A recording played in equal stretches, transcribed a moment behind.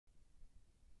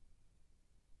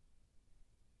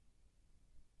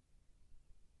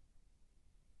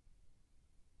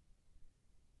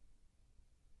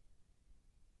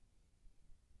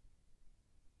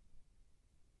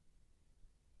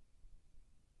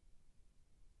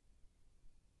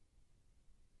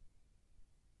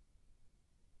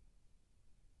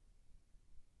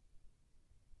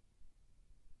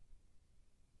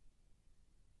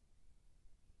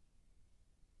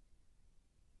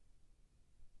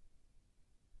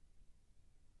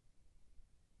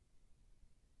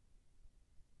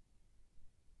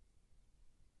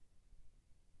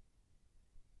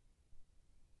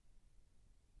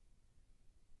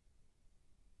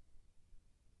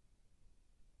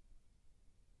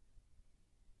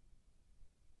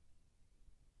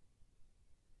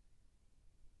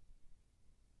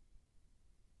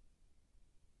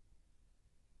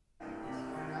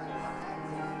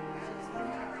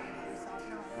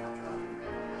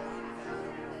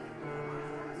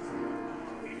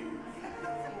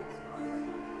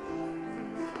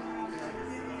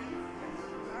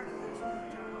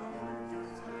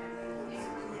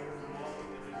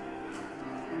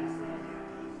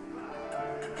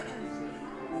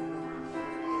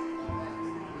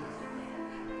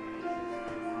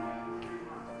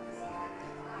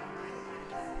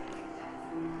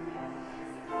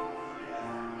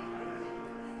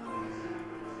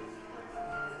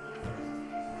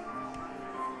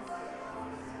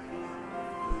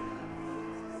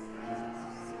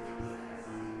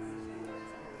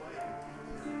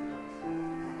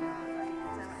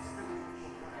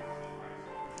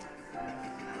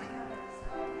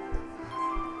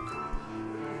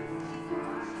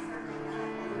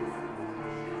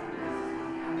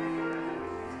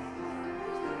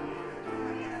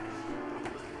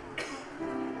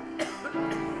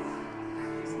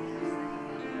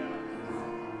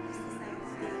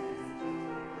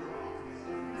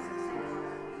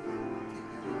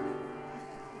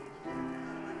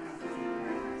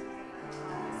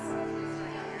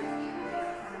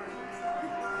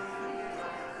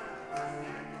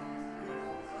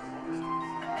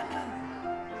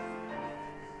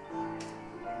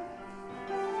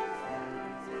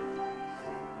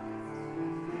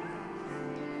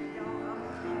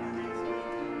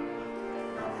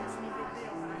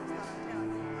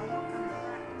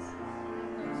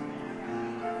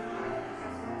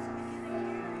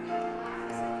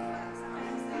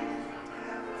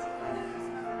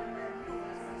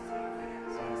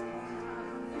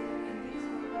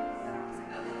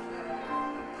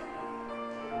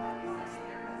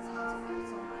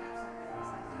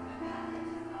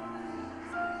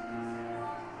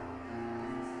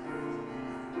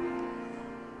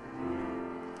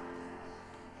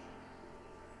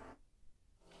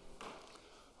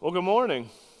Well, good morning.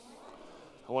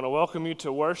 I want to welcome you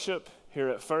to worship here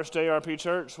at First ARP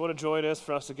Church. What a joy it is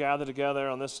for us to gather together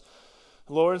on this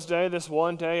Lord's Day, this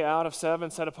one day out of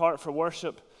 7 set apart for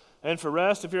worship and for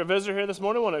rest. If you're a visitor here this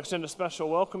morning, I want to extend a special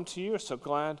welcome to you. We're so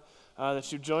glad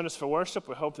that you've joined us for worship.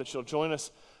 We hope that you'll join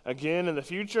us again in the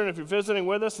future. And if you're visiting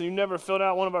with us and you've never filled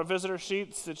out one of our visitor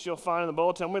sheets that you'll find in the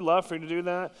bulletin, we'd love for you to do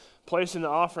that. Placing the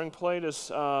offering plate is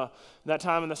that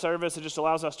time in the service. It just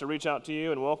allows us to reach out to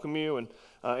you and welcome you and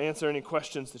answer any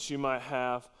questions that you might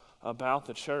have about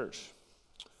the church.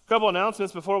 A couple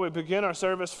announcements before we begin our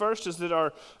service. First is that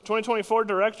our 2024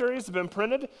 directories have been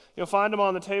printed. You'll find them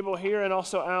on the table here and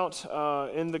also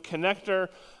out in the connector.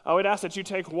 We'd ask that you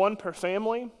take one per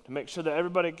family to make sure that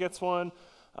everybody gets one.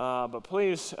 But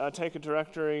please take a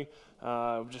directory.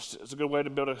 It's a good way to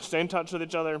be able to stay in touch with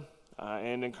each other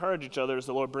and encourage each other as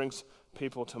the Lord brings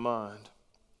people to mind.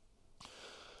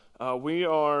 We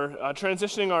are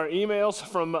transitioning our emails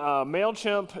from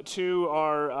MailChimp to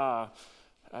our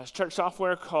church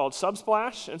software called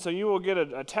Subsplash. And so you will get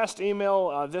a test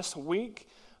email this week.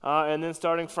 And then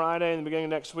starting Friday and the beginning of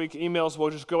next week, emails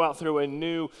will just go out through a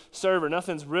new server.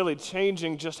 Nothing's really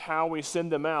changing, just how we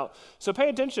send them out. So pay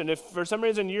attention. If for some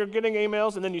reason you're getting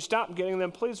emails and then you stop getting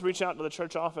them, please reach out to the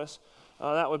church office.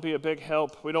 That would be a big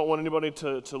help. We don't want anybody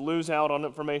to lose out on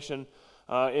information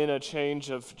in a change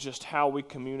of just how we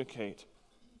communicate.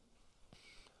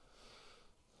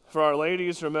 For our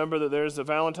ladies, remember that there's a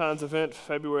Valentine's event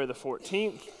February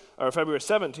 17th,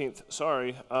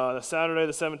 the Saturday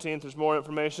the 17th. There's more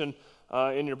information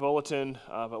in your bulletin,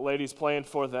 but ladies, plan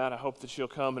for that. I hope that you'll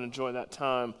come and enjoy that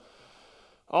time.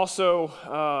 Also,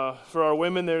 for our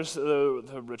women, there's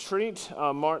the retreat,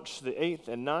 March the 8th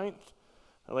and 9th.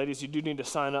 Ladies, you do need to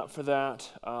sign up for that.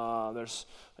 There's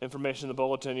information in the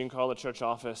bulletin. You can call the church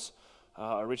office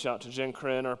or reach out to Jen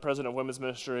Kren, our president of women's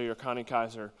ministry, or Connie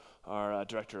Kaiser, our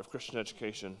director of Christian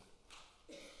education.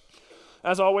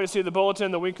 As always, see the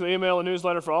bulletin, the weekly email, and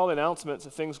newsletter for all the announcements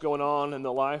of things going on in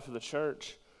the life of the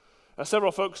church.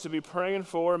 Several folks to be praying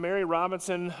for. Mary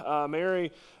Robinson.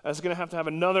 Mary is going to have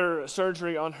another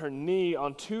surgery on her knee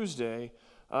on Tuesday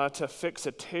to fix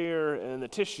a tear in the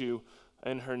tissue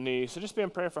in her knee. So just be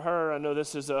in prayer for her. I know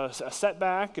this is a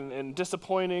setback and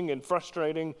disappointing and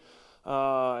frustrating,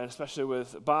 and especially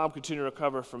with Bob continuing to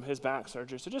recover from his back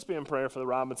surgery. So just be in prayer for the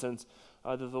Robinsons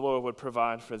that the Lord would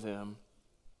provide for them.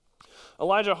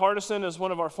 Elijah Hardison is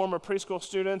one of our former preschool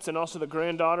students and also the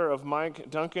granddaughter of Mike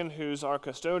Duncan, who's our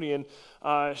custodian.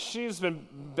 She's been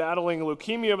battling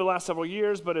leukemia over the last several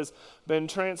years, but has been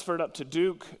transferred up to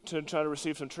Duke to try to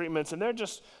receive some treatments, and they're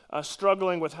just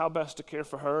struggling with how best to care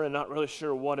for her and not really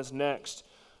sure what is next.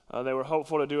 They were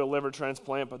hopeful to do a liver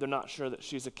transplant, but they're not sure that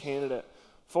she's a candidate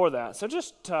for that. So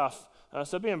just tough.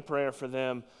 So be in prayer for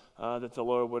them, that the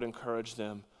Lord would encourage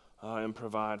them and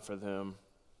provide for them.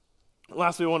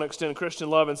 Lastly, we want to extend Christian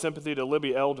love and sympathy to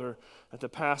Libby Elder at the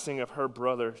passing of her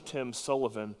brother, Tim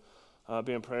Sullivan.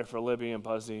 Be in prayer for Libby and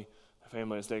Buzzy, the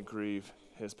family, as they grieve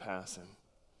his passing.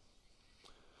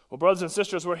 Well, brothers and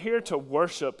sisters, we're here to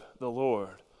worship the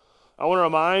Lord. I want to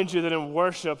remind you that in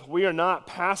worship, we are not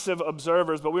passive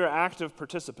observers, but we are active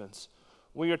participants.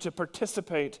 We are to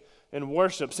participate in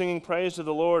worship, singing praise to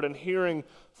the Lord and hearing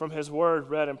from his word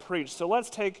read and preached. So let's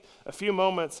take a few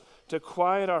moments to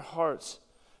quiet our hearts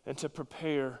and to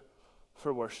prepare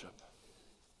for worship.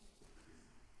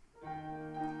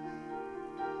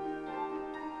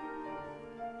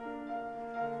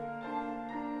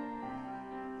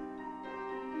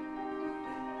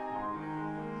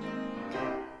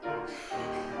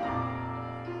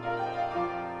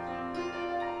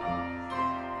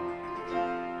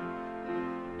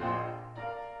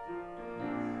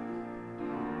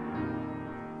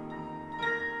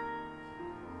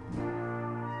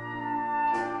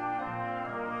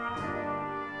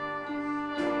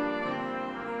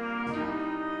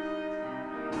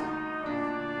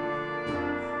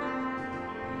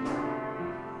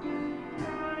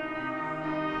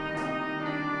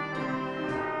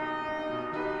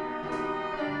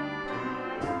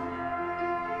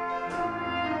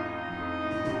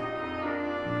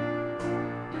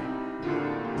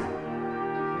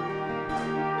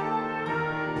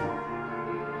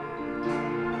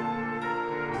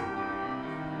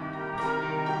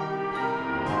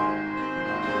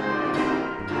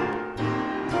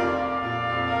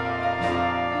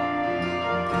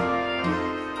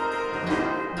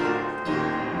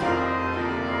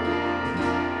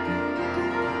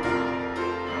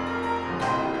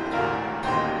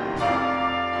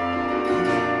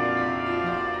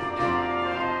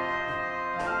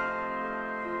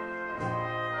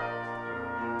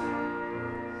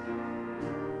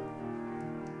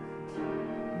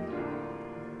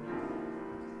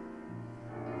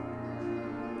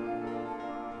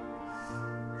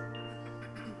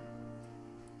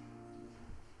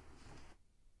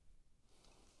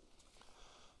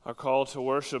 Our call to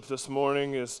worship this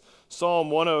morning is Psalm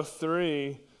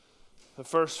 103, the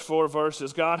first 4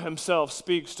 verses. God himself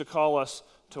speaks to call us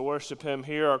to worship him.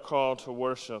 Hear our call to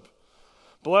worship.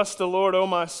 Bless the Lord, O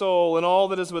my soul, and all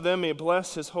that is within me.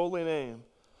 Bless his holy name.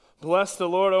 Bless the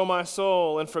Lord, O my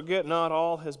soul, and forget not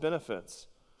all his benefits,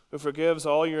 who forgives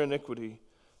all your iniquity,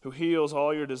 who heals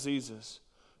all your diseases,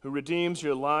 who redeems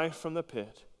your life from the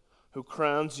pit, who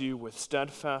crowns you with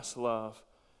steadfast love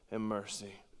and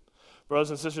mercy.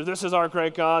 Brothers and sisters, this is our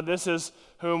great God. This is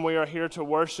whom we are here to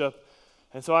worship.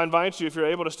 And so I invite you, if you're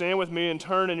able to stand with me and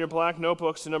turn in your black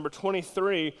notebooks to number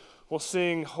 23, we'll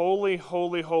sing Holy,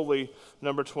 Holy, Holy,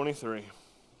 number 23.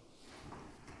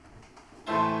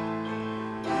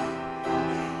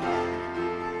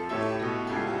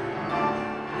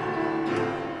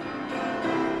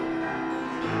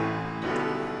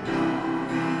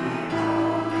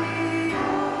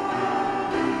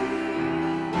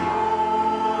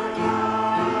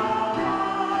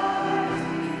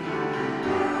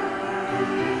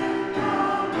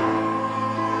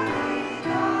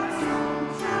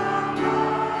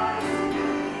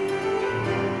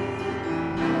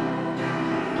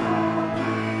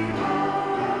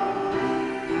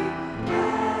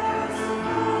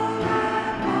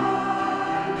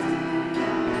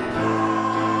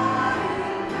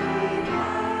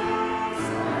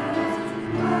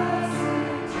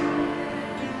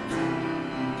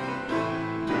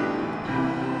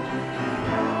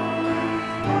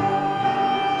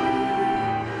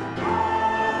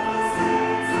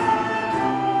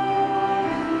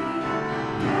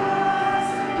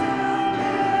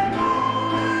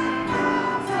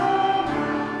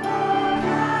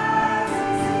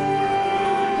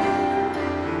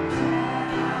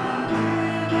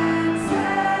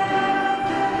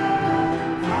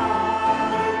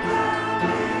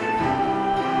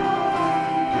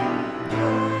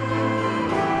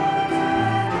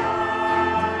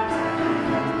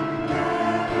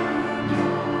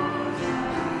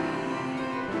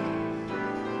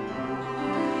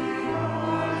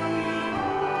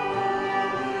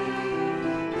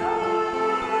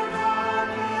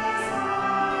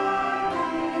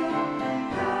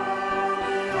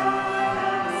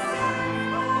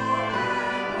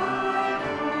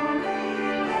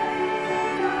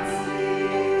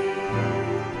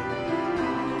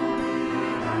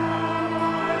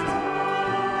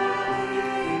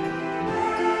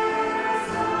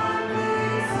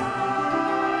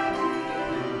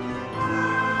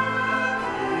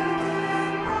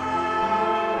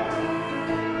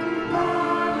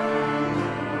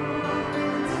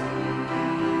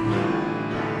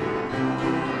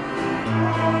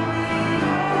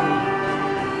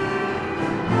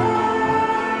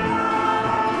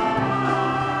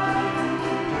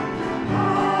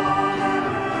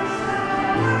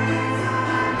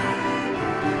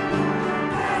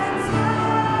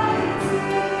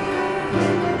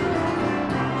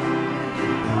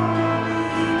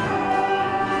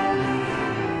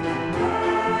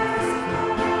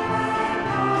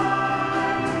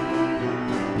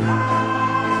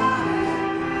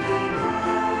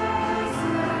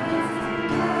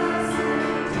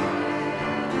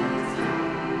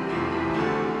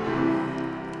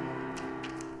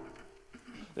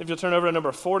 If you'll turn over to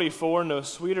number 44, No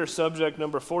Sweeter Subject,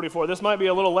 number 44. This might be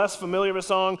a little less familiar of a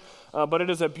song, but it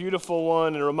is a beautiful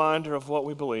one and a reminder of what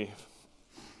we believe.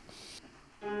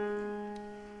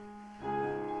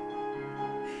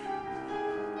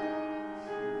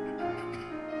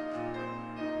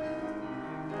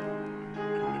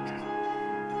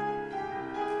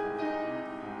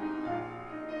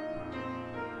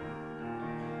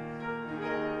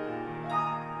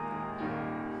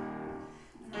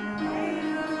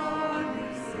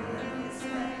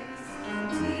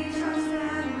 Teach us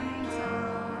and bring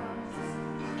tongues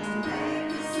to make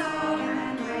the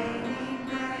sovereign reign.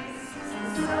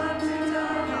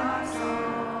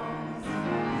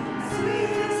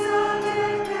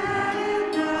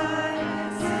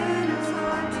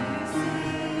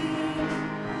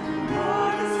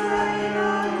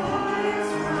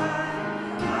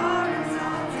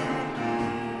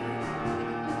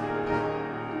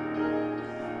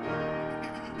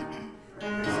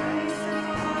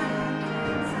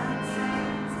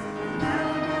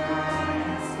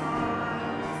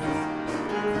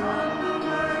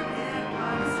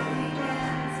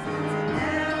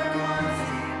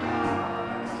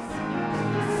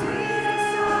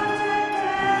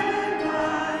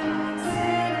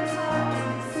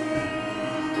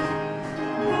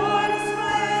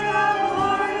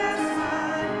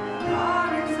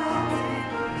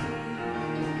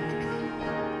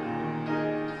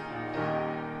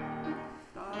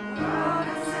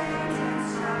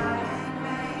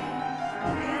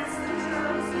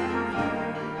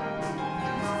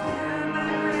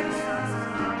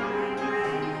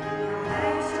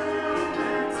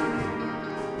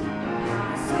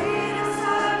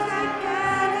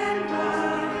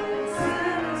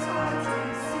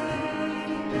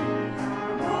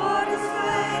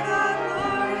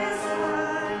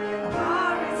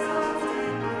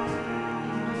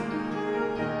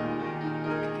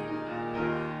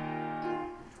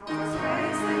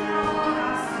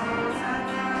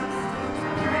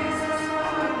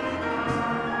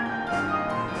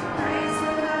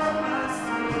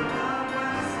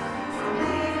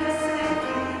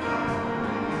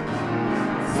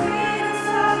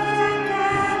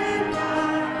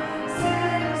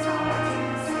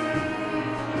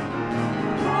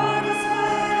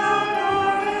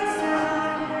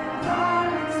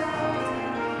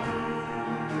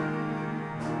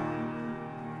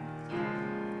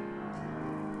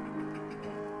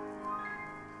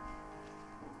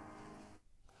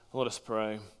 Let us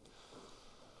pray.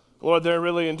 Lord, there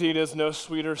really indeed is no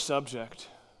sweeter subject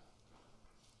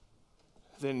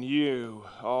than you,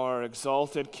 our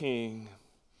exalted King,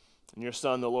 and your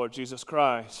Son, the Lord Jesus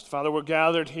Christ. Father, we're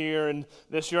gathered here in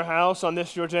this your house on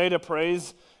this your day to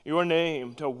praise your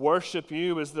name, to worship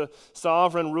you as the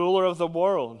sovereign ruler of the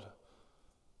world,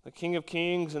 the King of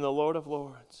kings and the Lord of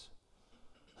lords,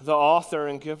 the author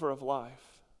and giver of life,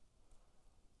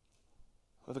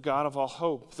 the God of all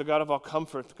hope, the God of all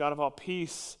comfort, the God of all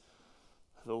peace,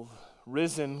 the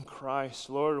risen Christ.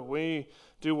 Lord, we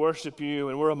do worship you,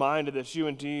 and we're reminded that you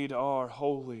indeed are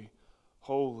holy,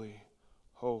 holy,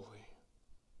 holy.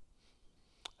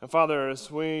 And Father,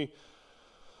 as we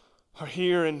are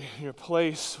here in your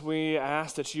place, we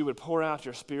ask that you would pour out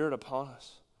your Spirit upon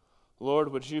us.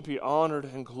 Lord, would you be honored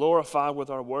and glorified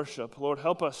with our worship. Lord,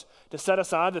 help us to set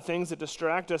aside the things that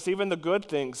distract us, even the good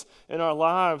things in our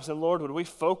lives. And Lord, would we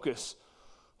focus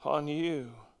on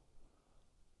you?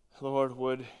 Lord,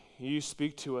 would you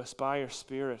speak to us by your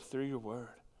Spirit through your word?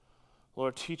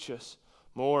 Lord, teach us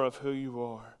more of who you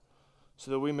are so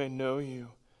that we may know you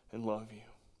and love you.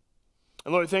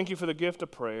 And Lord, thank you for the gift of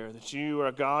prayer, that you are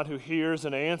a God who hears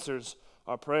and answers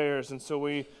our prayers. And so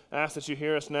we ask that you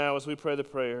hear us now as we pray the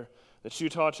prayer that you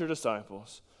taught your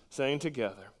disciples, saying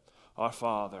together, Our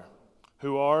Father,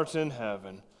 who art in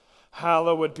heaven,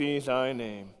 hallowed be thy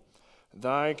name.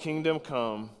 Thy kingdom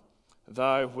come,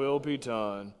 thy will be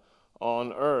done,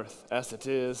 on earth as it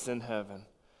is in heaven.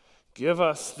 Give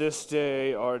us this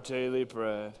day our daily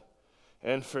bread,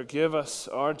 and forgive us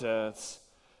our debts,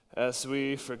 as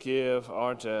we forgive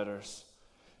our debtors.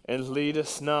 And lead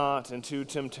us not into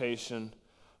temptation,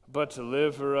 but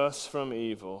deliver us from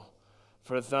evil.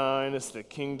 For thine is the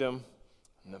kingdom,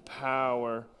 and the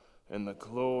power, and the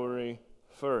glory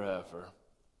forever.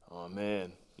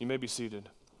 Amen. You may be seated.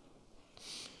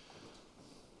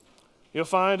 You'll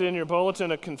find in your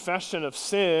bulletin a confession of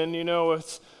sin. You know,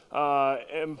 it's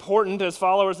important as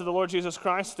followers of the Lord Jesus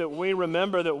Christ that we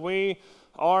remember that we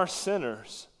are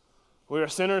sinners. We are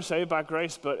sinners saved by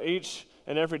grace, but each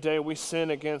and every day we sin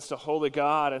against a holy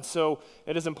God. And so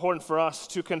it is important for us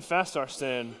to confess our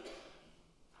sin.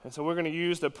 And so we're going to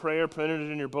use the prayer printed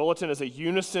in your bulletin as a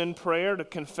unison prayer to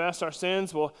confess our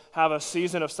sins. We'll have a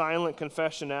season of silent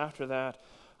confession after that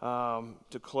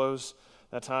to close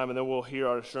that time, and then we'll hear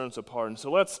our assurance of pardon. So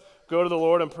let's go to the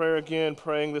Lord in prayer again,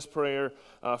 praying this prayer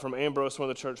from Ambrose, one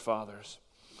of the church fathers.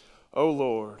 O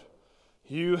Lord,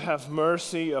 you have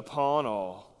mercy upon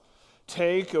all.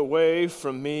 Take away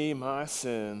from me my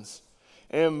sins,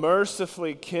 and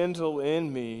mercifully kindle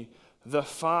in me the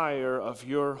fire of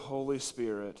your Holy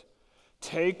Spirit.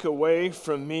 Take away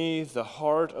from me the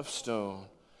heart of stone,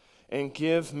 and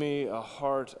give me a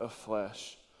heart of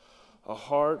flesh, a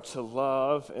heart to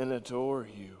love and adore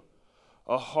you,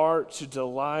 a heart to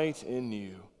delight in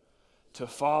you, to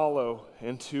follow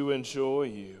and to enjoy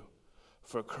you,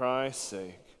 for Christ's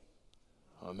sake.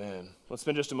 Amen. Let's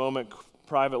spend just a moment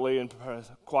privately and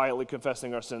quietly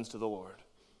confessing our sins to the Lord.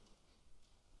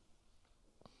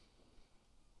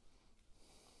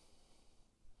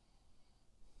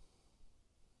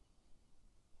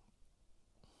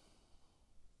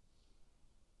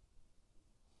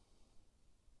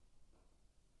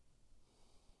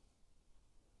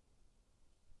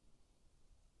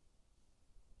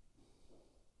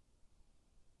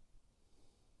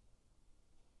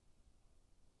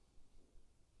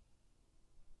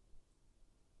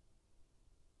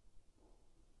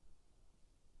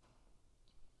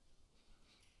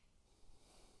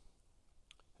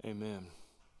 Amen.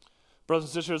 Brothers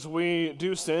and sisters, we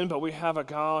do sin, but we have a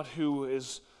God who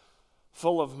is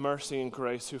full of mercy and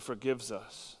grace, who forgives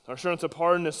us. Our assurance of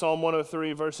pardon is Psalm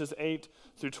 103, verses 8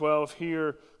 through 12.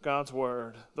 Hear God's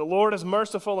word. The Lord is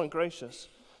merciful and gracious,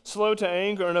 slow to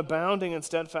anger and abounding in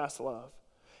steadfast love.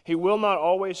 He will not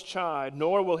always chide,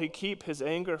 nor will he keep his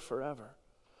anger forever.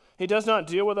 He does not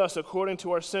deal with us according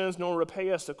to our sins, nor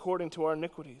repay us according to our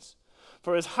iniquities.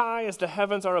 For as high as the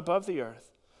heavens are above the earth,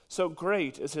 so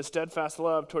great is his steadfast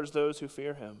love towards those who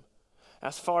fear him.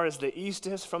 As far as the east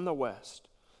is from the west,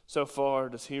 so far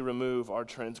does he remove our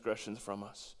transgressions from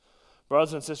us.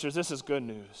 Brothers and sisters, this is good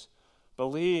news.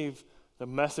 Believe the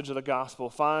message of the gospel.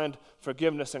 Find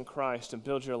forgiveness in Christ and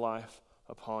build your life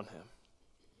upon him.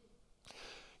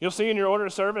 You'll see in your order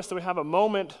of service that we have a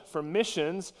moment for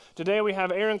missions. Today we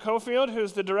have Aaron Cofield,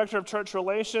 who's the Director of Church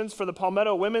Relations for the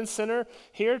Palmetto Women's Center,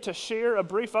 here to share a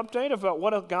brief update about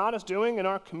what God is doing in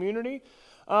our community.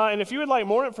 And if you would like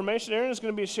more information, Aaron is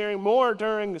going to be sharing more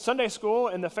during Sunday school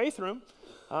in the Faith Room.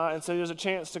 And so there's a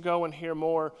chance to go and hear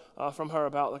more from her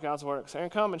about the God's works.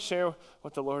 Aaron, come and share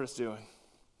what the Lord is doing.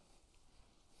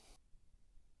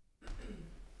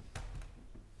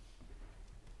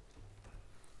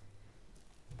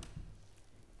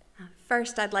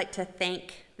 First, I'd like to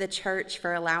thank the church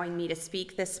for allowing me to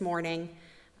speak this morning.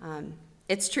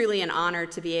 It's truly an honor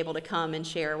to be able to come and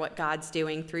share what God's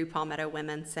doing through Palmetto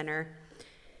Women's Center.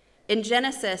 In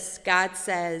Genesis, God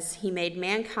says he made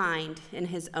mankind in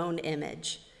his own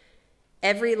image.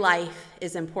 Every life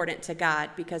is important to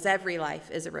God because every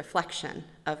life is a reflection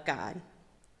of God.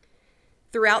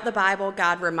 Throughout the Bible,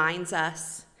 God reminds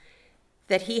us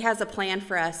that he has a plan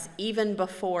for us even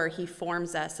before he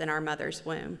forms us in our mother's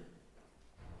womb.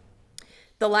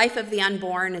 The life of the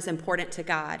unborn is important to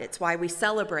God. It's why we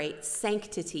celebrate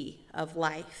sanctity of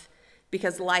life,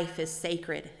 because life is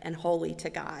sacred and holy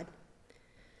to God.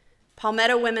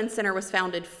 Palmetto Women's Center was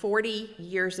founded 40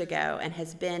 years ago and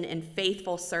has been in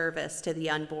faithful service to the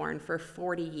unborn for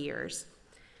 40 years.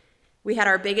 We had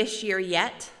our biggest year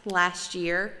yet last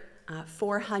year.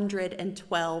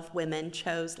 412 women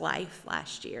chose life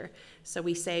last year, so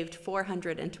we saved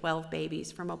 412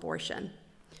 babies from abortion.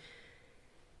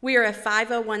 We are a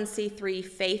 501c3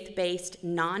 faith-based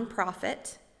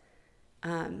nonprofit,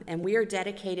 and we are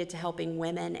dedicated to helping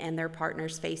women and their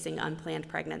partners facing unplanned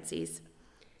pregnancies.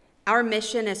 Our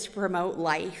mission is to promote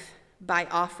life by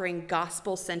offering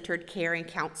gospel-centered care and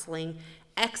counseling,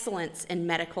 excellence in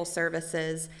medical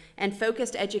services, and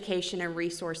focused education and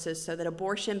resources so that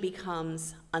abortion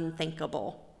becomes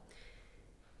unthinkable.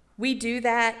 We do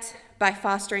that by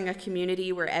fostering a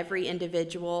community where every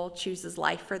individual chooses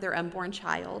life for their unborn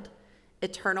child,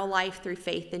 eternal life through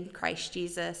faith in Christ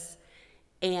Jesus,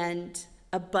 and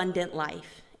abundant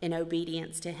life in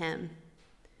obedience to him.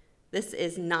 This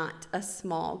is not a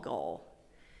small goal.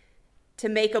 To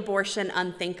make abortion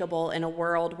unthinkable in a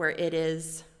world where it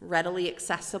is readily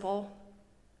accessible,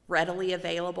 readily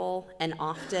available, and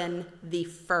often the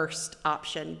first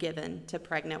option given to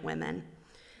pregnant women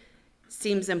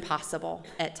seems impossible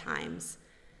at times.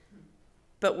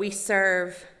 But we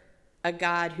serve a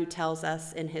God who tells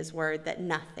us in his word that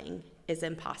nothing is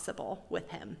impossible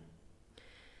with him.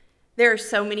 There are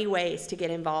so many ways to get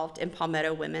involved in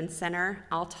Palmetto Women's Center.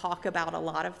 I'll talk about a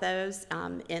lot of those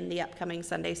in the upcoming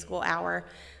Sunday school hour,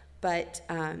 but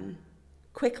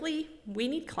quickly, we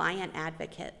need client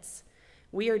advocates.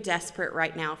 We are desperate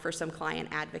right now for some client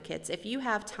advocates. If you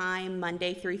have time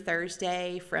Monday through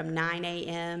Thursday from 9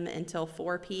 a.m. until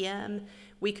 4 p.m.,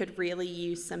 we could really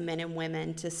use some men and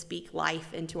women to speak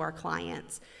life into our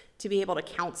clients, to be able to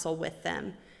counsel with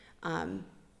them.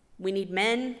 We need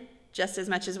men just as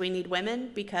much as we need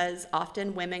women, because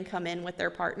often women come in with their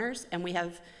partners and we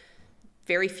have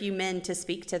very few men to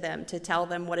speak to them, to tell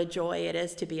them what a joy it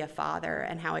is to be a father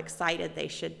and how excited they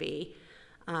should be.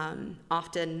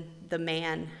 Often the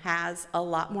man has a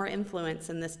lot more influence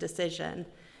in this decision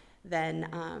than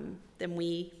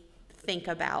we think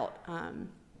about.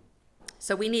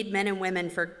 So we need men and women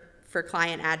for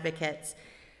client advocates.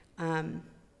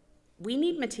 We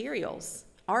need materials.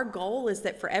 Our goal is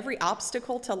that for every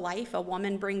obstacle to life a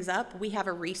woman brings up, we have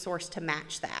a resource to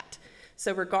match that.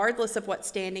 So regardless of what's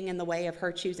standing in the way of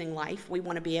her choosing life, we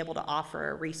want to be able to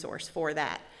offer a resource for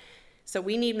that. So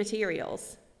we need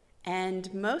materials.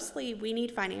 And mostly, we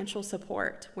need financial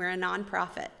support. We're a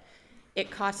nonprofit. It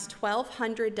costs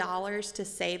 $1,200 to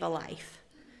save a life.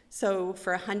 So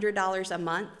for $100 a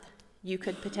month, you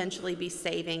could potentially be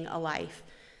saving a life.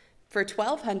 For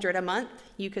 $1,200 a month,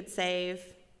 you could save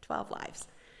 12 lives.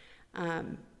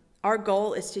 Our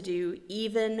goal is to do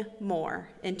even more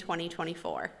in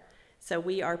 2024. So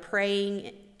we are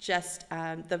praying just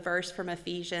the verse from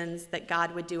Ephesians, that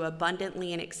God would do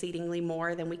abundantly and exceedingly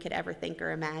more than we could ever think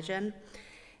or imagine.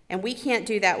 And we can't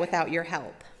do that without your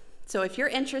help. So if you're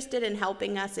interested in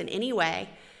helping us in any way,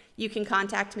 you can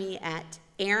contact me at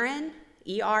Erin,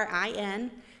 E-R-I-N,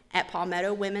 at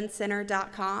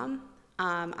palmettowomencenter.com.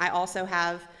 I also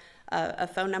have a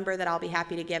phone number that I'll be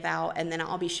happy to give out, and then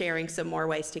I'll be sharing some more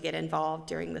ways to get involved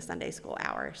during the Sunday school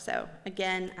hour. So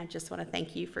again, I just want to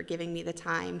thank you for giving me the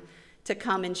time to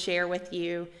come and share with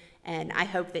you, and I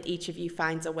hope that each of you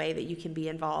finds a way that you can be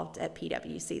involved at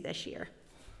PWC this year.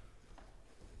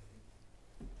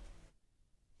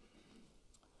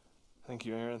 Thank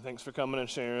you, Erin. Thanks for coming and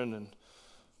sharing, and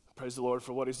praise the Lord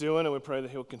for what he's doing, and we pray that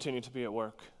he'll continue to be at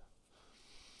work.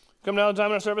 Come now to the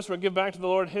time in our service where we give back to the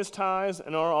Lord his tithes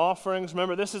and our offerings.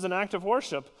 Remember, this is an act of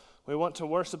worship. We want to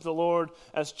worship the Lord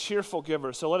as cheerful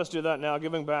givers. So let us do that now,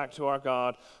 giving back to our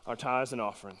God our tithes and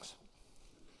offerings.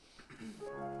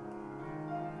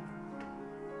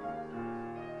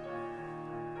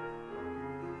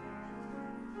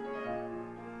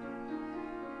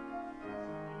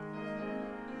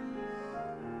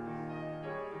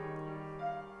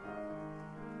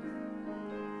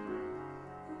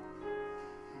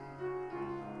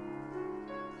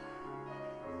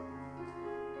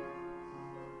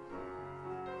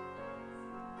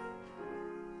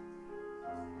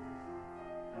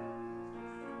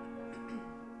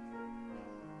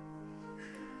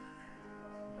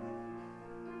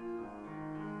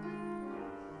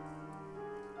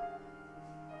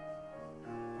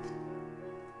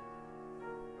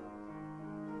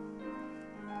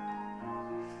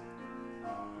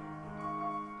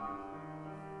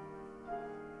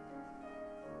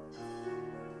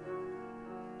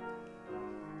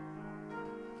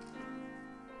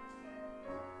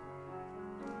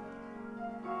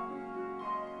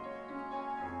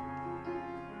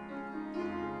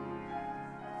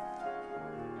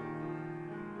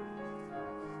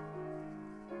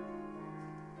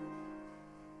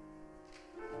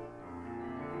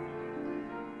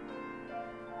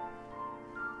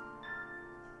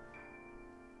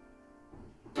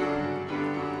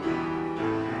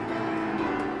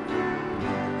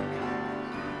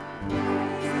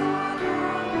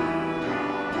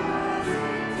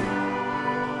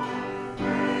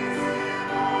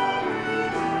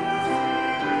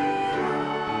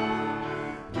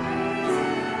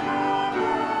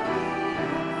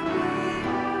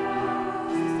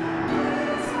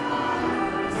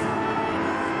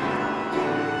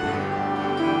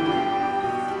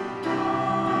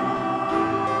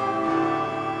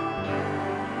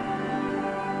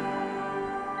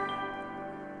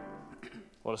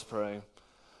 Let us pray.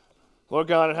 Lord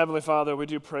God and Heavenly Father, we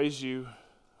do praise you,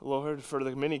 Lord, for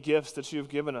the many gifts that you have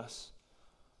given us.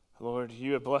 Lord,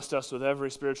 you have blessed us with every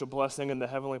spiritual blessing in the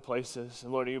heavenly places.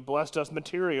 And Lord, you blessed us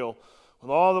material with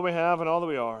all that we have and all that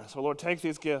we are. So Lord, take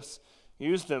these gifts,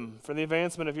 use them for the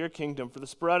advancement of your kingdom, for the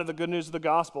spread of the good news of the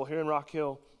gospel here in Rock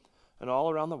Hill and all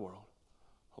around the world.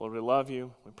 Lord, we love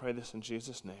you. We pray this in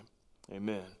Jesus' name.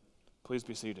 Amen. Please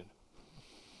be seated.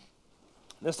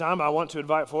 This time I want to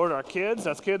invite forward our kids,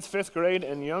 that's kids 5th grade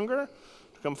and younger,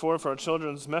 to come forward for our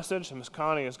children's message, and Miss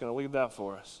Connie is going to lead that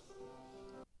for us.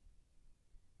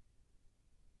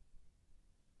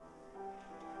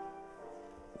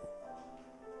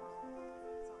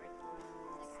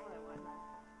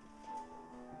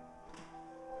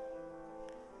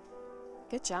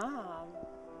 Good job.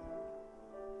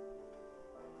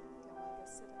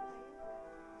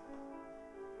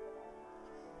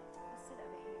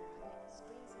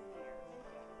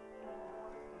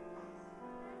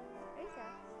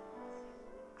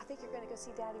 I think you're going to go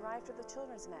see Daddy right after the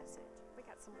children's message. We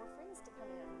got some more friends to come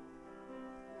in.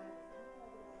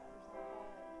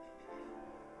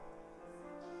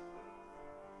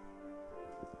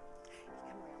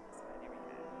 Come around this way. There we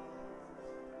go.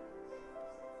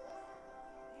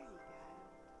 There you go.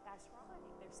 That's right.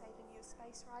 They're saving you a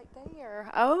space right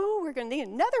there. Oh, we're going to need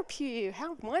another pew.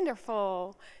 How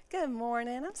wonderful. Good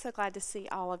morning. I'm so glad to see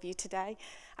all of you today.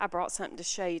 I brought something to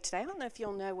show you today. I don't know if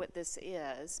you'll know what this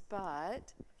is,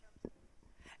 but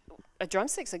a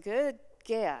drumstick's a good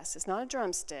guess. It's not a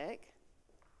drumstick.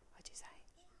 What'd you say?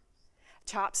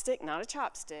 Chopstick, not a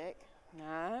chopstick.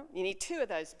 No, you need 2 of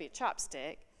those to be a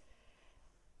chopstick.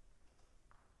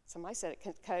 Somebody said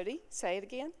it. Cody, say it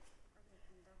again.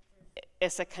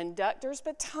 It's a conductor's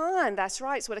baton. That's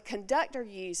right. It's what a conductor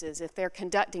uses if they're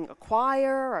conducting a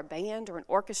choir or a band or an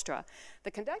orchestra.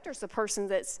 The conductor's the person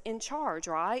that's in charge,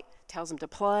 right? Tells them to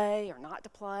play or not to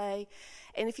play.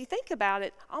 And if you think about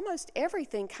it, almost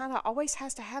everything kind of always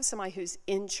has to have somebody who's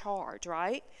in charge,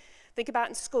 right? Think about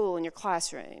in school, in your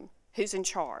classroom. Who's in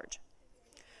charge?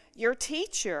 Your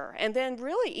teacher. And then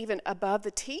really even above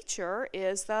the teacher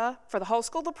is for the whole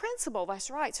school, the principal.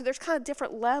 That's right. So there's kind of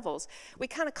different levels. We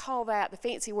kind of call that, the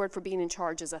fancy word for being in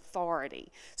charge is authority.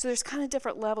 So there's kind of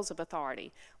different levels of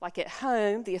authority. Like at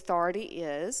home, the authority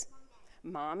is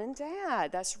Mom and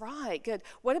Dad. That's right. Good.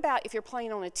 What about if you're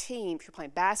playing on a team? If you're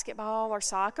playing basketball or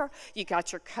soccer, you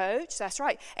got your coach. That's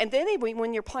right. And then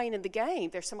when you're playing in the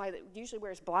game, there's somebody that usually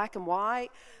wears black and white.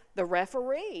 The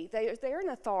referee, they're an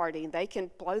authority, and they can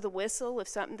blow the whistle if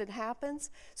something happens.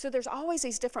 So there's always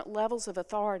these different levels of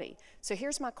authority. So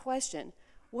here's my question.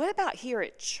 What about here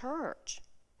at church?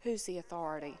 Who's the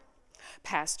authority?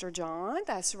 Pastor John,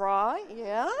 that's right.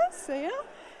 Yes, yeah.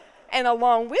 And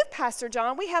along with Pastor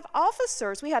John, we have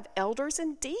officers. We have elders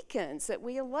and deacons that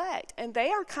we elect, and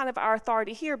they are kind of our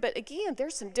authority here. But again,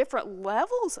 there's some different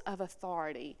levels of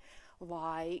authority,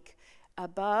 like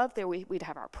above there we'd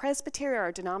have our presbytery,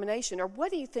 our denomination, or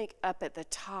what do you think up at the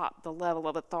top, the level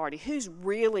of authority? Who's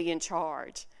really in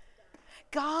charge?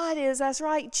 God is, that's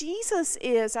right. Jesus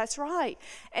is, that's right.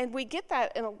 And we get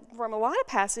that from a lot of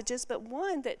passages, but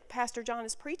one that Pastor John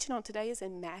is preaching on today is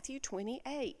in Matthew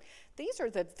 28. These are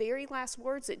the very last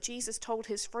words that Jesus told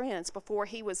his friends before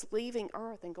he was leaving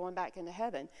earth and going back into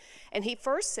heaven. And he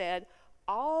first said,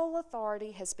 all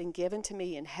authority has been given to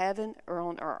me in heaven or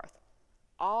on earth.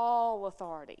 All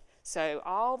authority. So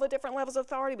all the different levels of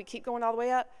authority, we keep going all the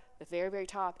way up. The very, very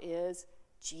top is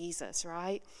Jesus,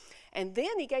 right? And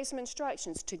then he gave some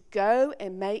instructions to go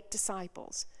and make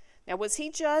disciples. Now, was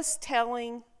he just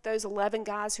telling those 11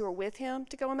 guys who were with him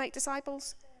to go and make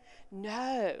disciples?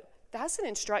 No. That's an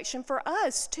instruction for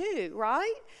us too,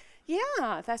 right?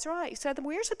 Yeah, that's right. So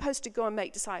we're supposed to go and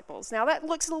make disciples. Now, that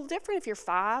looks a little different if you're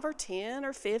 5 or 10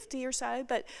 or 50 or so,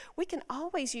 but we can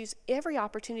always use every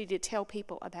opportunity to tell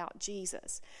people about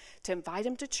Jesus, to invite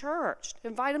them to church, to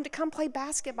invite them to come play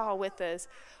basketball with us,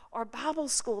 or Bible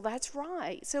school. That's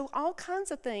right. So all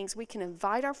kinds of things we can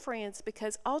invite our friends,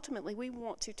 because ultimately we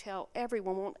want to tell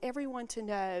everyone, we want everyone to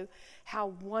know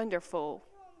how wonderful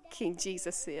King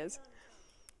Jesus is.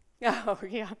 Oh,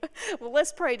 yeah. Well,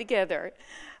 let's pray together.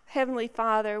 Heavenly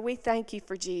Father, we thank you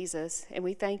for Jesus, and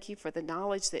we thank you for the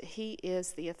knowledge that he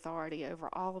is the authority over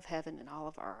all of heaven and all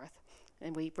of earth,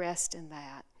 and we rest in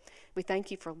that. We thank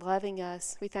you for loving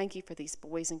us. We thank you for these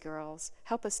boys and girls.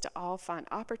 Help us to all find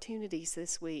opportunities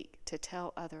this week to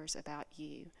tell others about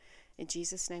you. In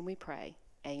Jesus' name we pray.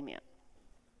 Amen.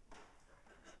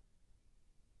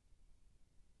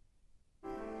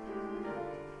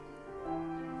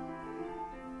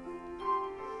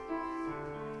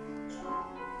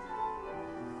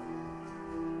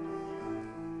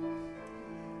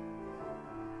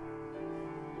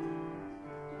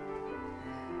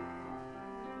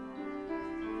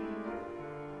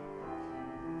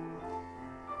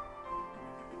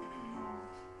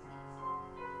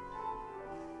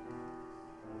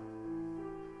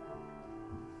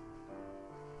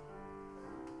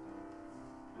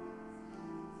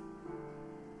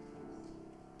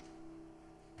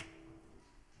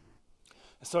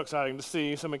 so exciting to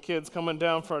see some of the kids coming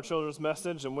down for our children's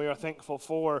message, and we are thankful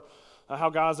for how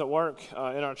God's at work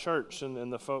in our church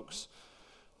and the folks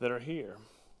that are here.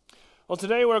 Well,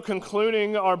 today we're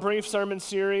concluding our brief sermon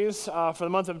series for the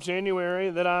month of January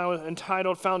that I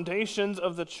entitled Foundations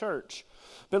of the Church.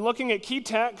 Been looking at key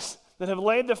texts that have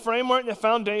laid the framework, the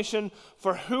foundation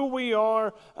for who we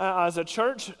are as a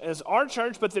church, as our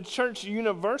church, but the church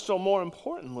universal more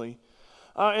importantly.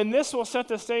 And this will set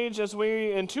the stage as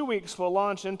we, in 2 weeks, will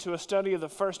launch into a study of the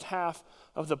first half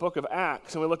of the book of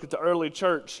Acts, and we look at the early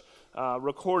church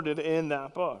recorded in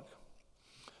that book.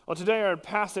 Well, today our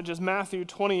passage is Matthew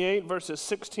 28, verses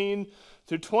 16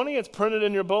 through 20. It's printed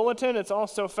in your bulletin. It's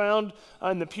also found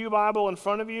in the Pew Bible in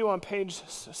front of you on page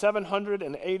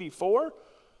 784.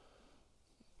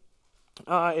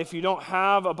 If you don't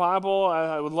have a Bible,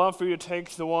 I would love for you to take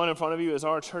the one in front of you as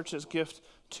our church's gift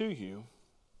to you.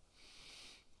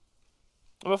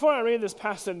 Before I read this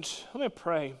passage, let me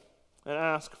pray and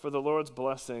ask for the Lord's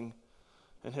blessing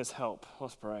and his help.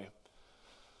 Let's pray.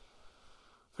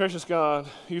 Gracious God,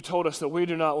 you told us that we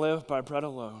do not live by bread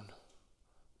alone,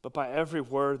 but by every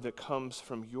word that comes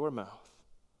from your mouth.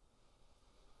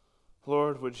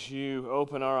 Lord, would you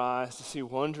open our eyes to see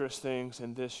wondrous things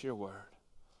in this, your word?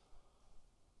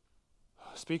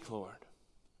 Speak, Lord,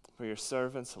 for your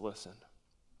servants listen.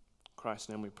 In Christ's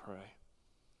name we pray.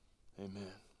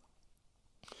 Amen.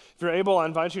 If you're able, I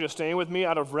invite you to stand with me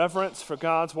out of reverence for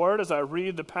God's word as I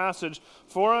read the passage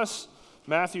for us,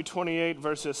 Matthew 28,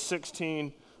 verses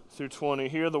 16 through 20.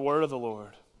 Hear the word of the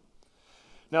Lord.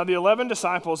 Now the 11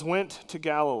 disciples went to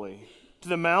Galilee, to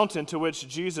the mountain to which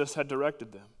Jesus had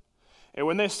directed them. And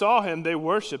when they saw him, they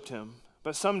worshipped him,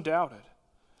 but some doubted.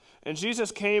 And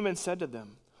Jesus came and said to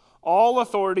them, "All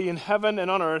authority in heaven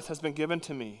and on earth has been given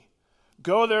to me.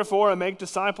 Go therefore and make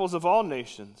disciples of all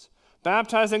nations,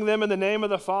 baptizing them in the name of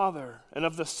the Father, and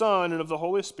of the Son, and of the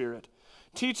Holy Spirit,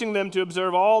 teaching them to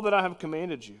observe all that I have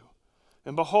commanded you.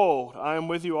 And behold, I am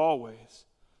with you always,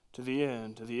 to the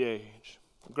end of the age."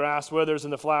 The grass withers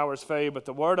and the flowers fade, but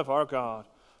the word of our God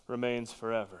remains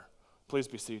forever. Please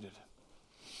be seated.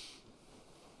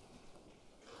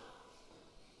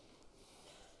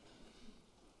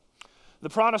 The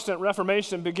Protestant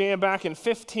Reformation began back in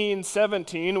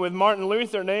 1517 with Martin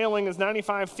Luther nailing his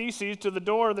 95 Theses to the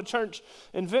door of the church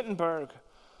in Wittenberg.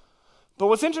 But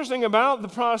what's interesting about the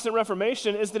Protestant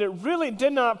Reformation is that it really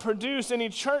did not produce any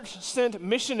church-sent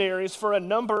missionaries for a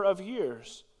number of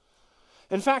years.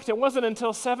 In fact, it wasn't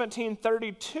until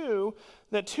 1732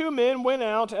 that two men went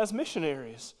out as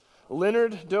missionaries,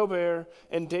 Leonard Dobert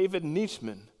and David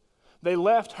Nitschmann. They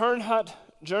left Herrnhut,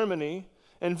 Germany,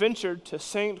 and ventured to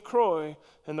St. Croix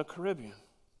in the Caribbean.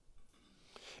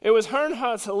 It was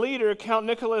Herrnhut's leader, Count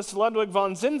Nicholas Ludwig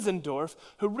von Zinzendorf,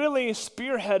 who really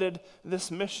spearheaded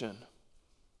this mission.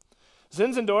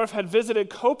 Zinzendorf had visited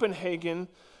Copenhagen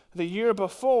the year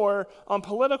before on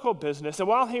political business, and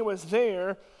while he was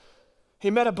there, he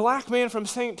met a black man from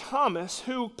St. Thomas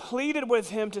who pleaded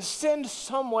with him to send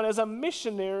someone as a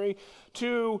missionary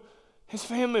to his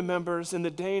family members in the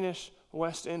Danish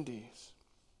West Indies.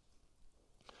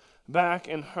 Back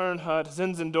in Herrnhut,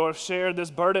 Zinzendorf shared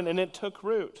this burden, and it took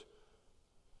root.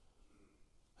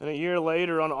 And a year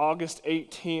later, on August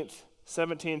 18th,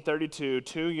 1732,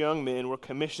 two young men were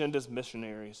commissioned as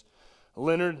missionaries.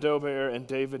 Leonard Dobert and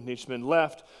David Nitschmann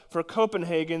left for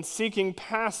Copenhagen, seeking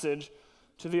passage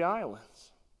to the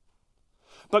islands.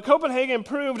 But Copenhagen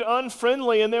proved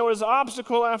unfriendly, and there was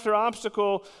obstacle after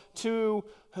obstacle to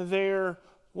their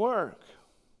work.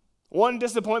 One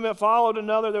disappointment followed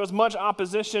another. There was much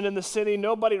opposition in the city.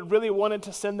 Nobody really wanted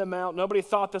to send them out. Nobody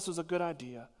thought this was a good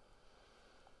idea.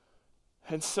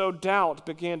 And so doubt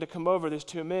began to come over these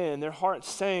two men. Their hearts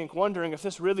sank, wondering if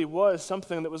this really was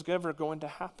something that was ever going to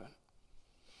happen.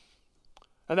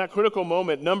 At that critical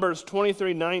moment, Numbers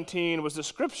 23:19 was the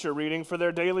scripture reading for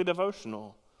their daily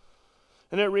devotional.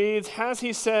 And it reads, "Has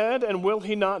he said, and will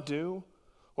he not do?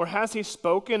 Or has he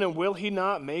spoken, and will he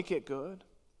not make it good?"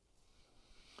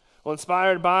 Well,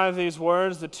 inspired by these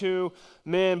words, the two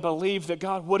men believed that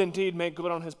God would indeed make good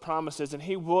on his promises, and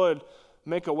he would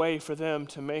make a way for them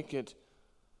to make it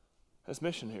as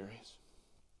missionaries.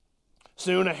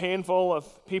 Soon a handful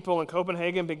of people in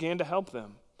Copenhagen began to help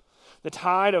them. The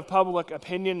tide of public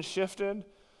opinion shifted.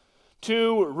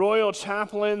 Two royal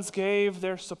chaplains gave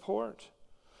their support,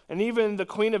 and even the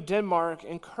Queen of Denmark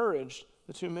encouraged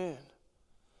the two men.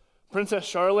 Princess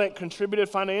Charlotte contributed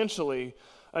financially.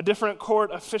 A different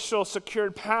court official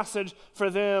secured passage for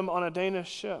them on a Danish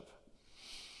ship.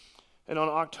 And on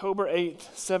October 8th,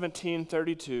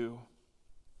 1732,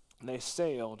 they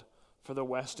sailed for the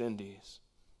West Indies.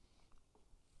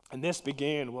 And this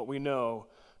began what we know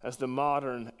as the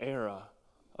modern era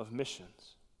of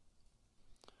missions.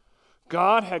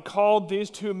 God had called these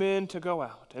two men to go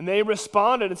out, and they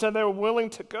responded and said they were willing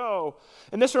to go.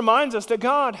 And this reminds us that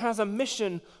God has a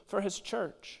mission for his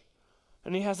church,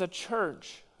 and he has a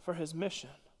church for his mission.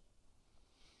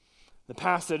 The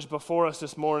passage before us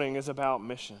this morning is about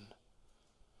mission.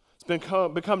 It's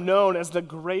become known as the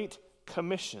Great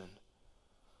Commission.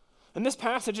 And this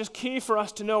passage is key for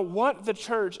us to know what the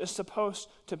church is supposed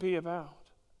to be about.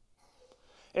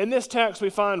 In this text, we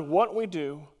find what we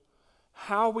do,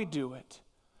 how we do it,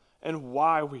 and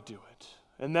why we do it.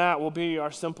 And that will be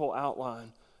our simple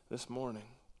outline this morning.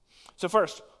 So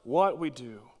first, what we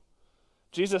do.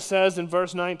 Jesus says in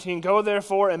verse 19, "Go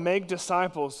therefore and make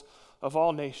disciples of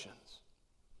all nations."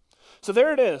 So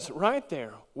there it is, right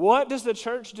there. What does the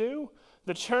church do?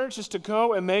 The church is to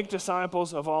go and make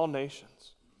disciples of all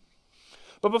nations.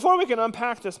 But before we can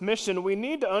unpack this mission, we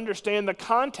need to understand the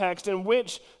context in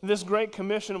which this Great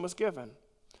Commission was given.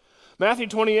 Matthew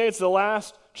 28 is the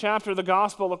last chapter of the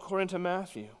Gospel according to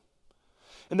Matthew.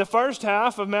 In the first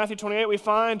half of Matthew 28, we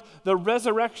find the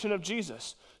resurrection of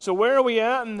Jesus. So where are we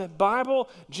at in the Bible?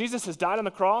 Jesus has died on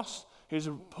the cross. He was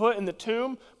put in the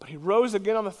tomb, but he rose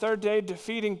again on the third day,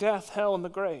 defeating death, hell, and the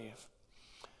grave.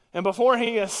 And before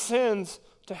he ascends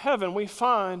to heaven, we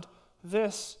find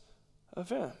this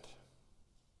event.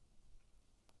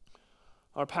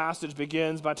 Our passage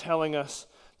begins by telling us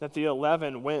that the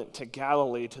 11 went to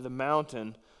Galilee, to the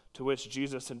mountain to which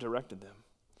Jesus had directed them.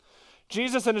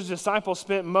 Jesus and his disciples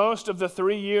spent most of the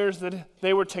 3 years that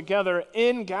they were together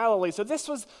in Galilee. So this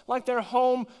was like their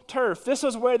home turf. This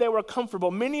was where they were comfortable.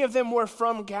 Many of them were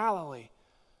from Galilee.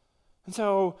 And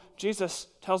so Jesus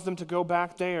tells them to go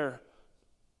back there,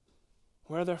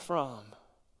 where they're from,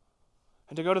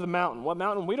 and to go to the mountain. What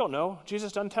mountain? We don't know.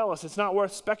 Jesus doesn't tell us. It's not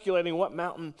worth speculating what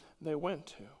mountain they went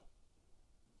to.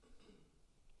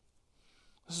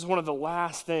 This is one of the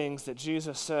last things that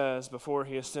Jesus says before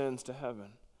he ascends to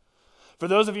heaven. For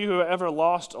those of you who have ever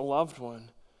lost a loved one,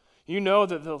 you know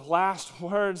that the last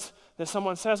words that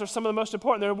someone says are some of the most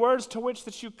important. They're words to which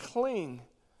that you cling.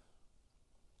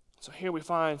 So here we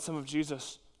find some of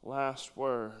Jesus' last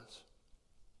words.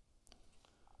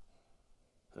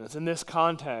 And it's in this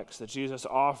context that Jesus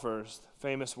offers the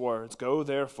famous words, "Go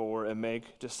therefore and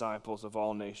make disciples of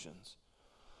all nations."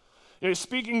 He's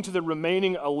speaking to the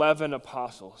remaining 11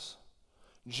 apostles.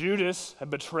 Judas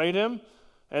had betrayed him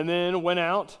and then went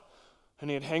out and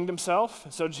he had hanged himself.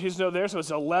 So he's no there, so it's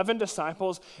 11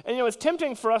 disciples. And it's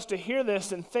tempting for us to hear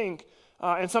this and think,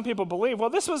 and some people believe,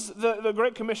 well, this was the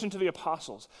Great Commission to the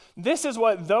apostles. This is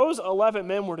what those 11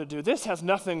 men were to do. This has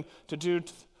nothing to do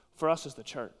for us as the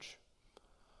church.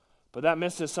 But that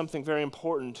misses something very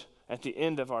important at the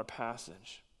end of our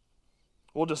passage.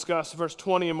 We'll discuss verse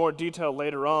 20 in more detail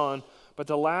later on, but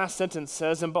the last sentence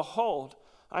says, "And behold,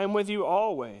 I am with you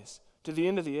always to the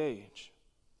end of the age."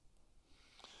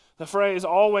 The phrase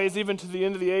 "always, even to the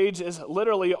end of the age" is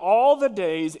literally all the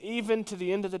days, even to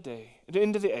the end of the day, the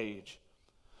end of the age.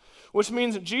 Which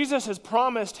means that Jesus has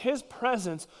promised his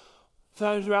presence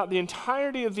throughout the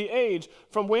entirety of the age,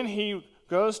 from when he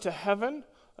goes to heaven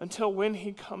until when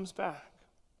he comes back.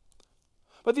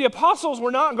 But the apostles were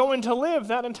not going to live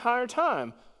that entire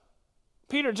time.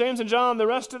 Peter, James, and John, the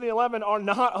rest of the 11 are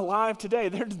not alive today.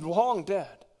 They're long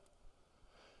dead.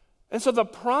 And so the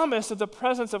promise of the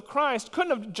presence of Christ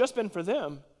couldn't have just been for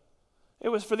them. It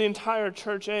was for the entire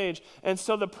church age. And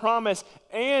so the promise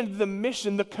and the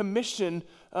mission, the commission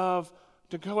of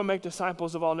to go and make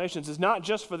disciples of all nations is not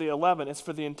just for the 11, it's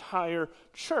for the entire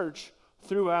church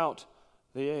throughout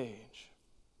the age.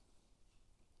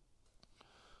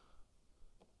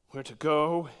 We're to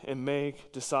go and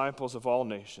make disciples of all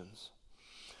nations.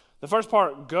 The first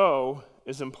part, go,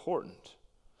 is important.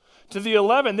 To the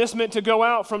 11, this meant to go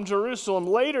out from Jerusalem.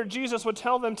 Later, Jesus would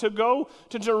tell them to go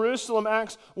to Jerusalem,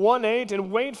 Acts 1:8,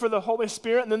 and wait for the Holy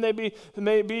Spirit, and then they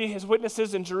may be his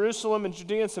witnesses in Jerusalem and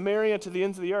Judea and Samaria to the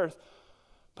ends of the earth.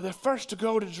 But they're first to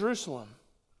go to Jerusalem.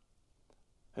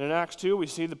 And in Acts 2, we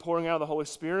see the pouring out of the Holy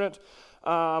Spirit.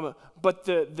 But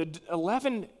the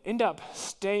 11 end up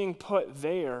staying put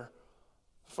there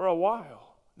for a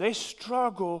while. They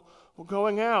struggle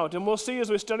going out. And we'll see as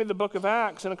we study the book of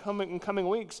Acts in coming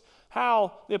weeks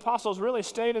how the apostles really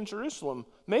stayed in Jerusalem,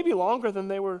 maybe longer than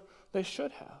they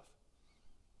should have.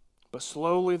 But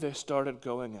slowly they started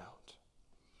going out.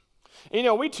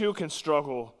 And, we too can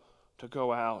struggle to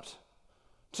go out.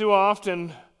 Too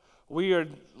often we are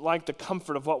like the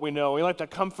comfort of what we know. We like the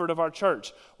comfort of our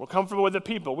church. We're comfortable with the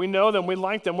people. We know them. We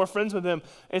like them. We're friends with them.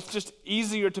 It's just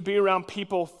easier to be around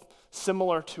people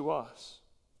similar to us.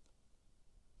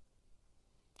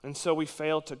 And so we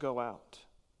fail to go out.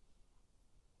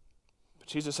 But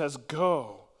Jesus says,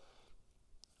 go.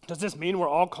 Does this mean we're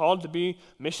all called to be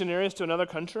missionaries to another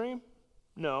country?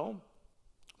 No.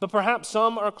 But perhaps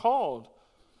some are called.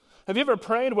 Have you ever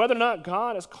prayed whether or not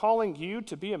God is calling you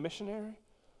to be a missionary?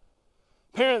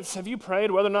 Parents, have you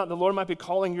prayed whether or not the Lord might be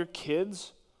calling your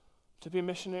kids to be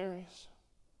missionaries?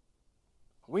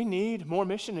 We need more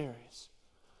missionaries.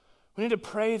 We need to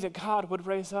pray that God would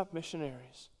raise up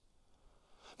missionaries.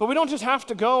 But we don't just have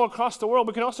to go across the world.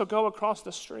 We can also go across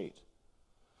the street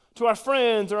to our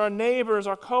friends or our neighbors,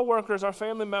 our coworkers, our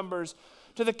family members,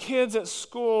 to the kids at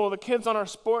school, the kids on our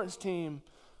sports team.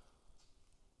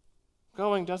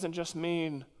 Going doesn't just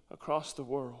mean across the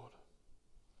world.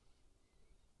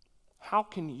 How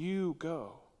can you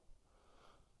go?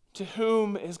 To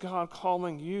whom is God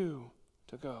calling you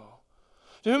to go?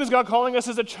 To whom is God calling us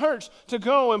as a church to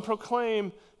go and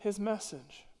proclaim his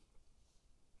message?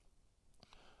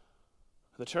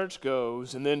 The church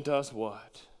goes and then does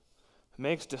what?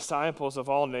 Makes disciples of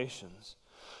all nations.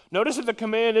 Notice that the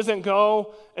command isn't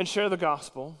go and share the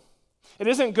gospel. It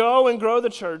isn't go and grow the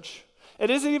church. It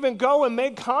isn't even go and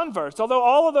make converts, although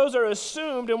all of those are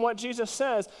assumed in what Jesus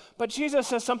says. But Jesus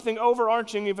says something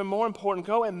overarching, even more important.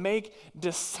 Go and make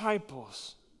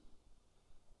disciples.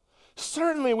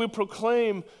 Certainly we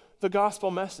proclaim the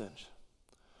gospel message.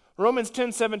 Romans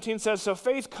 10:17 says, so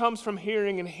faith comes from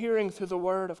hearing, and hearing through the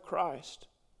word of Christ.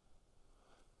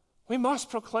 We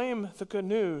must proclaim the good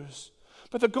news.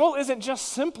 But the goal isn't just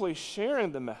simply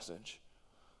sharing the message.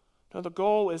 No, the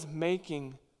goal is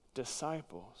making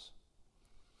disciples.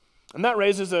 And that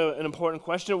raises an important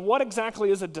question. What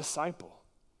exactly is a disciple?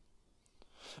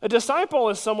 A disciple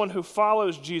is someone who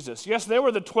follows Jesus. Yes, there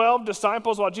were the 12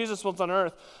 disciples while Jesus was on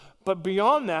earth, but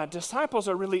beyond that, disciples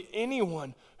are really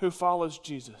anyone who follows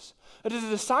Jesus. A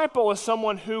disciple is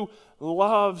someone who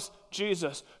loves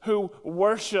Jesus, who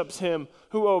worships him,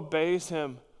 who obeys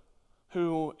him,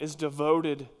 who is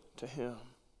devoted to him.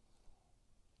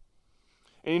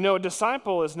 And you know, a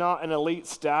disciple is not an elite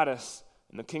status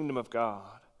in the kingdom of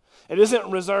God. It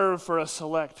isn't reserved for a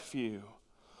select few.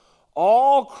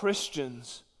 All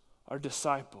Christians are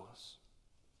disciples.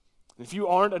 And if you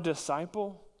aren't a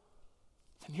disciple,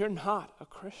 then you're not a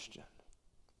Christian.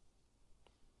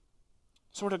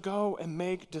 So we're to go and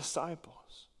make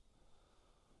disciples.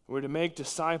 We're to make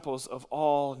disciples of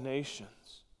all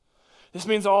nations. This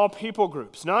means all people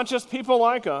groups, not just people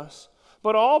like us,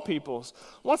 but all peoples.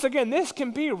 Once again, this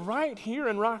can be right here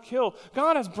in Rock Hill.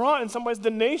 God has brought, in some ways, the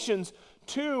nations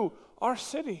to our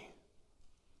city.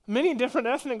 Many different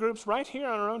ethnic groups right here in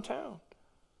our own town.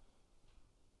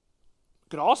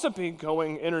 Could also be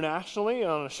going internationally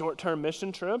on a short-term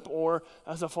mission trip or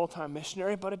as a full-time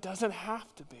missionary, but it doesn't have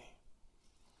to be.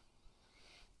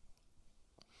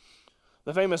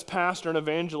 The famous pastor and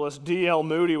evangelist D.L.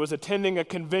 Moody was attending a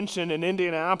convention in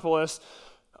Indianapolis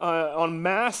on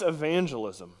mass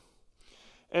evangelism.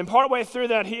 And partway through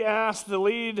that, he asked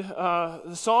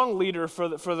the song leader for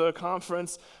the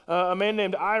conference, a man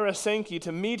named Ira Sankey,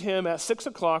 to meet him at 6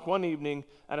 o'clock one evening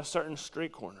at a certain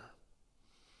street corner.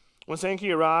 When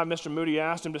Sankey arrived, Mr. Moody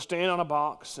asked him to stand on a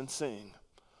box and sing.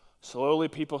 Slowly,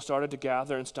 people started to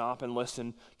gather and stop and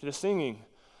listen to the singing.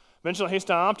 Eventually, he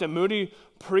stopped, and Moody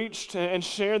preached and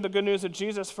shared the good news of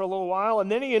Jesus for a little while,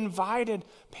 and then he invited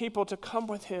people to come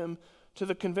with him to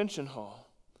the convention hall.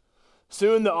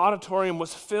 Soon, the auditorium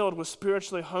was filled with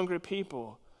spiritually hungry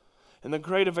people, and the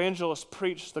great evangelist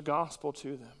preached the gospel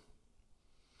to them.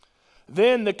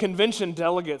 Then the convention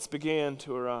delegates began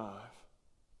to arrive.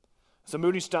 So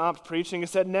Moody stopped preaching and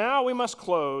said, "Now we must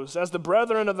close, as the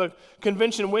brethren of the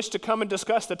convention wish to come and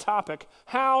discuss the topic,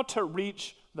 how to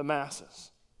reach the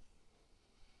masses."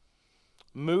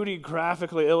 Moody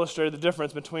graphically illustrated the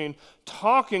difference between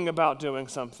talking about doing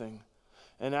something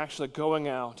and actually going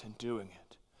out and doing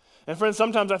it. And friends,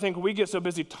 sometimes I think we get so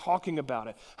busy talking about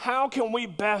it. How can we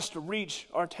best reach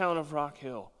our town of Rock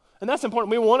Hill? And that's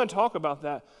important. We want to talk about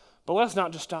that. But let's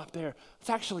not just stop there. Let's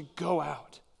actually go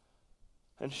out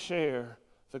and share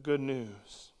the good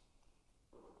news.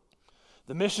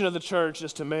 The mission of the church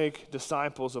is to make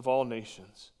disciples of all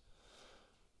nations,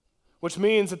 which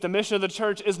means that the mission of the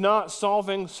church is not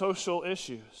solving social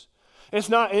issues. It's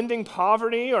not ending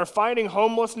poverty or fighting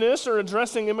homelessness or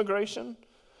addressing immigration.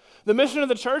 The mission of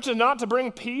the church is not to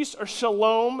bring peace or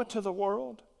shalom to the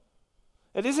world.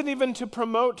 It isn't even to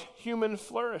promote human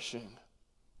flourishing.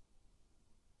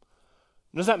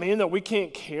 Does that mean that we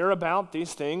can't care about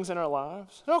these things in our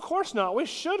lives? No, of course not. We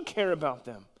should care about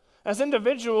them. As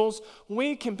individuals,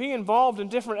 we can be involved in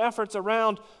different efforts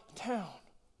around town.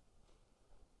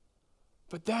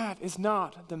 But that is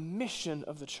not the mission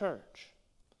of the church.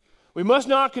 We must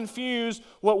not confuse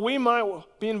what we might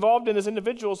be involved in as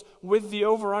individuals with the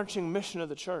overarching mission of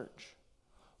the church.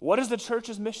 What is the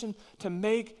church's mission? To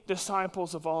make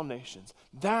disciples of all nations.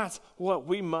 That's what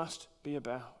we must be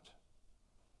about.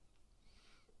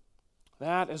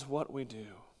 That is what we do.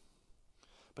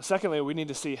 But secondly, we need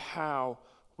to see how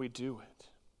we do it.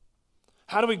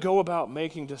 How do we go about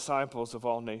making disciples of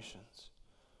all nations?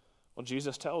 Well,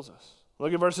 Jesus tells us.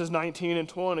 Look at verses 19 and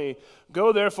 20.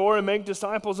 Go therefore and make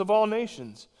disciples of all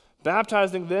nations,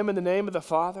 baptizing them in the name of the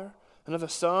Father and of the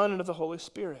Son and of the Holy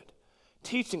Spirit,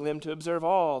 teaching them to observe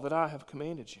all that I have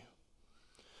commanded you.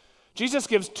 Jesus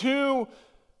gives two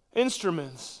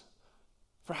instruments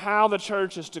for how the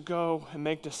church is to go and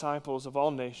make disciples of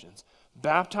all nations: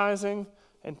 baptizing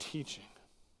and teaching.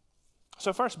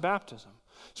 So first, baptism.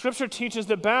 Scripture teaches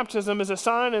that baptism is a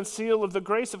sign and seal of the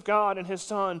grace of God and his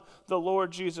Son, the Lord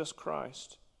Jesus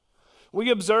Christ. We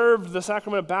observed the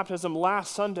sacrament of baptism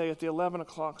last Sunday at the 11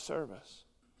 o'clock service.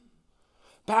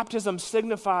 Baptism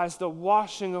signifies the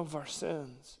washing of our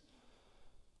sins.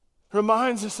 It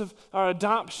reminds us of our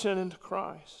adoption into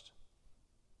Christ.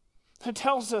 It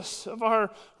tells us of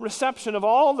our reception of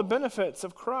all the benefits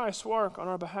of Christ's work on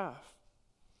our behalf.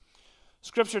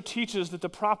 Scripture teaches that the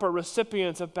proper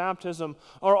recipients of baptism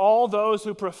are all those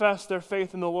who profess their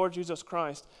faith in the Lord Jesus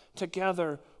Christ,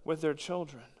 together with their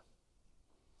children.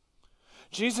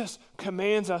 Jesus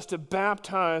commands us to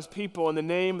baptize people in the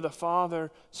name of the Father,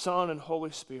 Son, and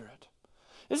Holy Spirit.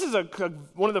 This is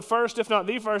one of the first, if not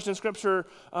the first, in Scripture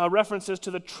references to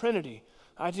the Trinity,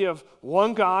 idea of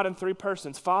one God in three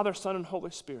persons, Father, Son, and Holy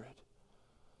Spirit.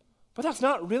 But that's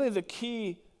not really the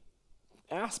key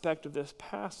aspect of this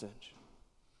passage.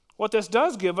 What this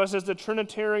does give us is the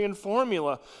Trinitarian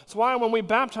formula. That's why when we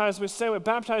baptize, we say we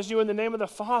baptize you in the name of the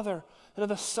Father and of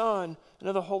the Son and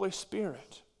of the Holy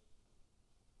Spirit.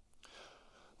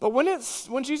 But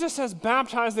when Jesus says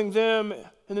baptizing them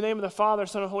in the name of the Father,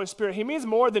 Son, and Holy Spirit, he means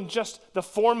more than just the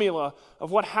formula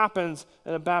of what happens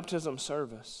in a baptism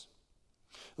service.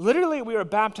 Literally, we are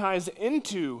baptized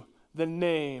into the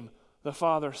name, the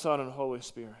Father, Son, and Holy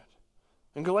Spirit.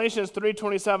 In Galatians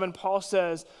 3:27, Paul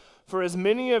says, "For as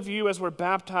many of you as were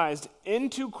baptized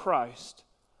into Christ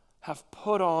have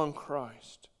put on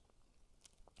Christ."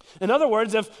 In other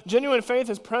words, if genuine faith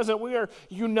is present, we are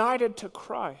united to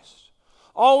Christ.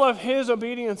 All of his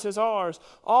obedience is ours.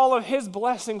 All of his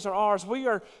blessings are ours. We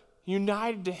are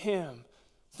united to him.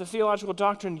 It's the theological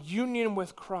doctrine, union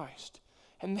with Christ.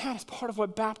 And that is part of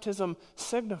what baptism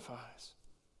signifies.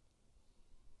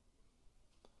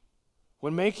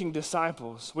 When making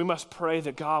disciples, we must pray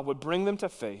that God would bring them to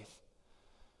faith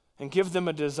and give them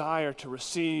a desire to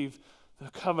receive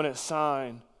the covenant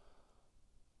sign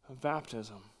of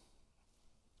baptism.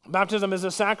 Baptism is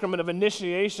a sacrament of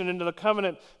initiation into the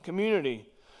covenant community,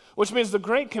 which means the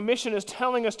Great Commission is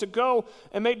telling us to go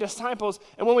and make disciples,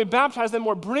 and when we baptize them,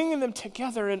 we're bringing them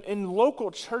together in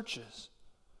local churches.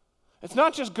 It's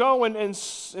not just go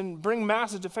and bring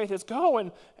masses to faith. It's go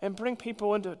and bring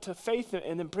people into faith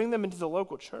and then bring them into the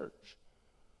local church.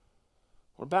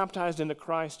 We're baptized into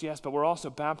Christ, yes, but we're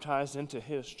also baptized into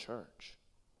his church.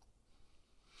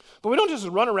 But we don't just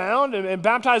run around and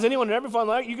baptize anyone and everyone,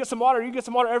 like, you get some water,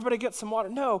 everybody gets some water.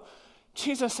 No,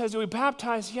 Jesus says we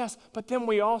baptize, yes, but then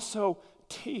we also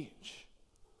teach.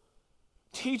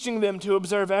 Teaching them to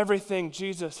observe everything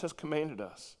Jesus has commanded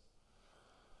us.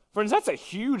 Friends, that's a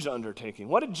huge undertaking.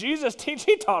 What did Jesus teach?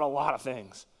 He taught a lot of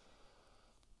things.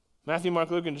 Matthew, Mark,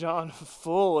 Luke, and John,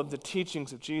 full of the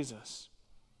teachings of Jesus.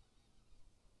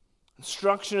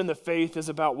 Instruction in the faith is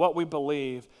about what we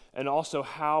believe and also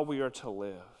how we are to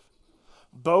live.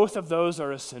 Both of those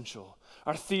are essential.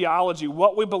 Our theology,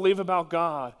 what we believe about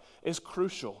God, is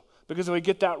crucial, because if we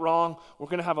get that wrong, we're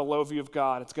going to have a low view of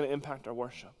God. It's going to impact our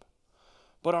worship.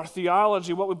 But our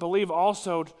theology, what we believe,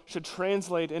 also should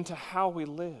translate into how we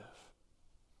live.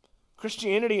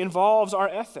 Christianity involves our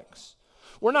ethics.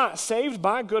 We're not saved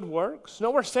by good works.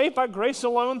 No, we're saved by grace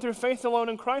alone, through faith alone,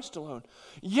 in Christ alone.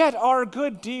 Yet our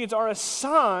good deeds are a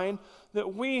sign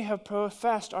that we have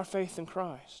professed our faith in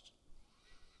Christ.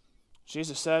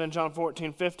 Jesus said in John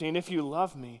 14:15, "If you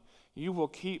love me, you will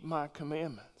keep my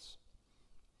commandments."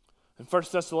 In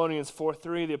 1 Thessalonians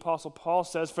 4:3, the Apostle Paul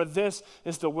says, "For this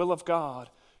is the will of God,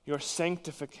 your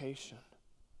sanctification."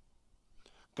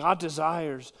 God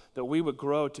desires that we would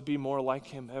grow to be more like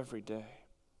him every day.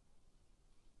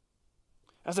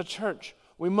 As a church,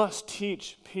 we must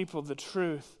teach people the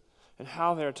truth and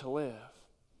how they're to live.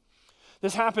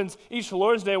 This happens each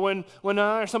Lord's Day when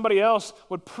I or somebody else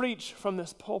would preach from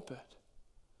this pulpit.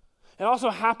 It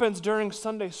also happens during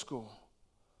Sunday school.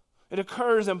 It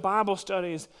occurs in Bible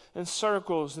studies and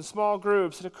circles and small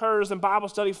groups. It occurs in Bible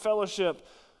study fellowship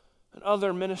and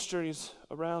other ministries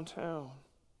around town.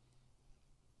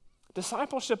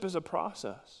 Discipleship is a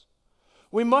process.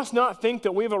 We must not think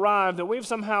that we've arrived, that we've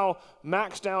somehow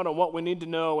maxed out on what we need to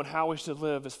know and how we should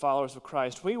live as followers of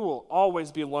Christ. We will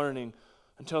always be learning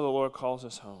until the Lord calls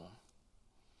us home.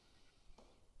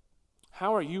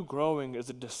 How are you growing as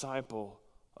a disciple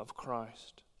of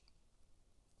Christ?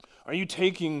 Are you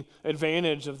taking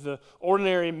advantage of the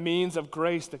ordinary means of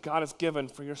grace that God has given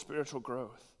for your spiritual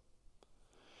growth?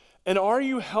 And are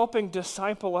you helping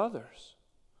disciple others?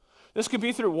 This could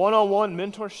be through one-on-one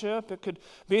mentorship. It could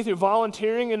be through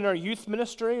volunteering in our youth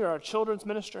ministry or our children's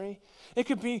ministry. It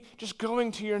could be just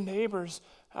going to your neighbors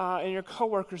and your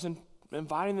coworkers and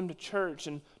inviting them to church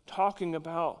and talking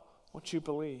about what you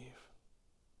believe.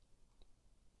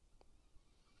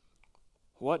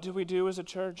 What do we do as a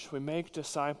church? We make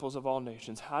disciples of all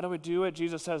nations. How do we do it?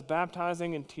 Jesus says,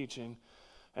 baptizing and teaching.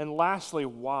 And lastly,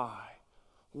 why?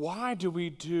 Why do we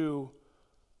do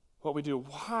what we do?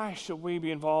 Why should we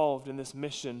be involved in this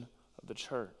mission of the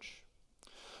church?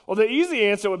 Well, the easy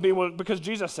answer would be, well, because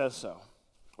Jesus says so.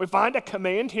 We find a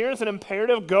command here. It's an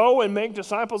imperative, go and make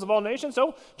disciples of all nations.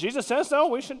 So Jesus says so,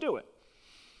 we should do it.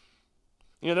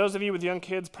 You know, those of you with young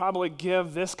kids probably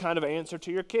give this kind of answer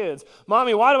to your kids.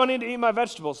 Mommy, why do I need to eat my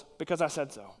vegetables? Because I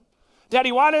said so.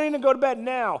 Daddy, why do I need to go to bed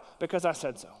now? Because I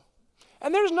said so.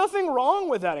 And there's nothing wrong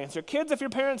with that answer. Kids, if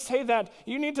your parents say that,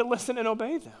 you need to listen and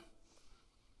obey them.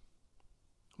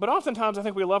 But oftentimes I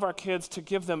think we love our kids to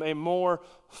give them a more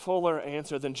fuller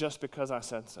answer than just because I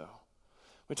said so.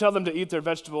 We tell them to eat their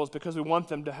vegetables because we want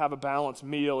them to have a balanced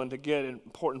meal and to get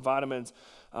important vitamins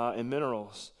and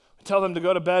minerals. We tell them to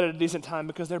go to bed at a decent time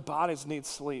because their bodies need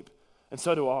sleep, and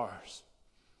so do ours.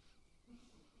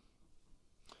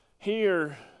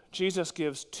 Here, Jesus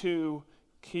gives two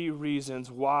key reasons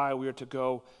why we are to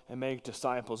go and make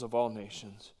disciples of all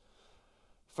nations.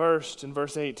 First, in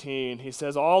verse 18, he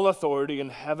says, all authority in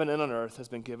heaven and on earth has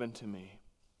been given to me.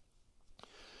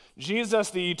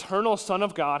 Jesus, the eternal Son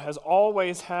of God, has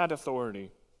always had authority.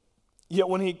 Yet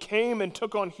when he came and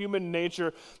took on human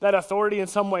nature, that authority in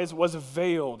some ways was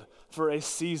veiled for a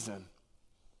season.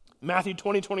 Matthew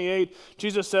 20:28,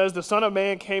 Jesus says, the Son of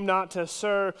Man came not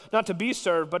to be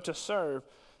served, but to serve,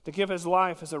 to give his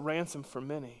life as a ransom for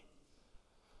many.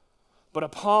 But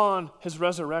upon his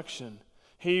resurrection,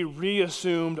 he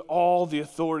reassumed all the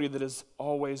authority that has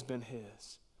always been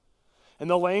his. And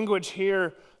the language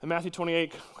here in Matthew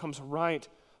 28 comes right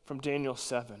from Daniel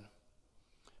 7.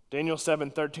 Daniel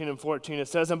 7:13 and 14, it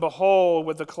says, and behold,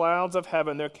 with the clouds of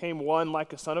heaven there came one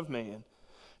like a son of man.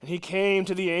 And he came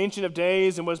to the Ancient of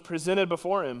Days and was presented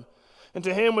before him. And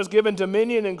to him was given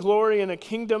dominion and glory and a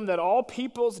kingdom that all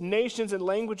peoples, nations, and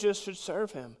languages should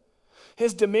serve him.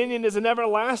 His dominion is an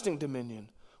everlasting dominion,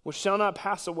 which shall not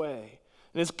pass away,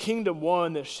 and his kingdom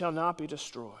one that shall not be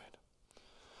destroyed.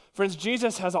 Friends,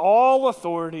 Jesus has all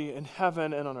authority in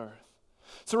heaven and on earth.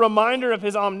 It's a reminder of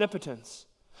his omnipotence,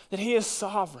 that he is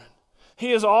sovereign.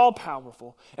 He is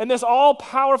all-powerful. And this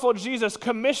all-powerful Jesus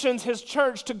commissions his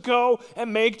church to go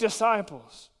and make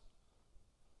disciples.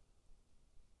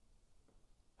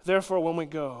 Therefore, when we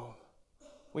go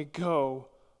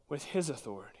with his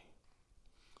authority.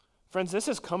 Friends, this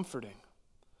is comforting.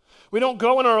 We don't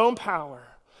go in our own power.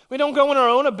 We don't go in our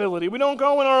own ability. We don't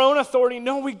go in our own authority.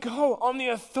 No, we go on the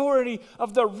authority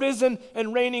of the risen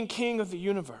and reigning King of the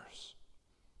universe.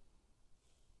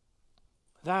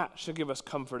 That should give us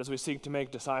comfort as we seek to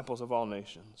make disciples of all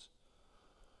nations.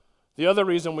 The other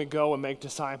reason we go and make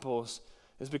disciples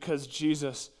is because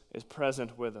Jesus is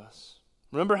present with us.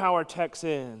 Remember how our text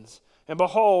ends. And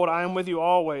behold, I am with you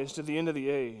always to the end of the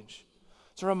age.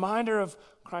 It's a reminder of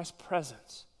Christ's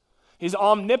presence. He's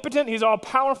omnipotent, he's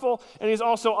all-powerful, and he's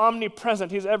also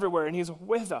omnipresent. He's everywhere, and he's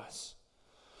with us.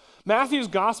 Matthew's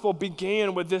gospel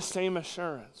began with this same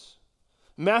assurance.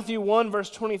 Matthew 1, verse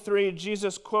 23,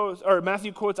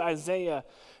 Matthew quotes Isaiah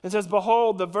and says,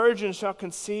 behold, the virgin shall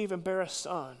conceive and bear a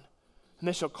son, and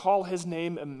they shall call his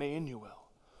name Emmanuel.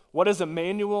 What does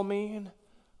Emmanuel mean?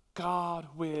 God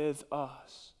with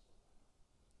us.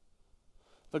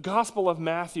 The Gospel of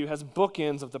Matthew has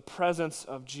bookends of the presence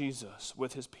of Jesus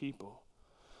with his people.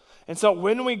 And so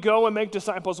when we go and make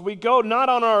disciples, we go not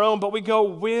on our own, but we go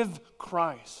with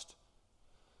Christ.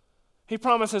 He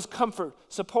promises comfort,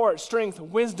 support, strength,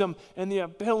 wisdom, and the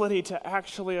ability to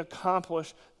actually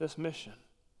accomplish this mission.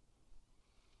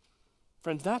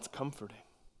 Friends, that's comforting.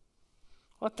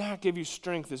 Let that give you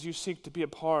strength as you seek to be a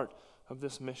part of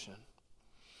this mission.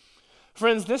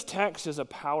 Friends, this text is a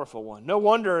powerful one. No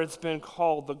wonder it's been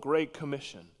called the Great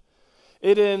Commission.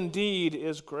 It indeed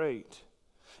is great.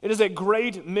 It is a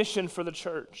great mission for the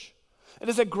church. It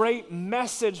is a great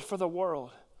message for the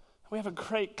world. We have a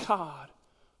great God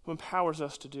who empowers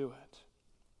us to do it.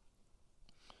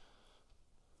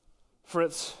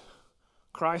 Fritz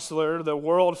Kreisler, the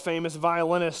world-famous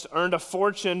violinist, earned a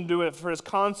fortune doing it for his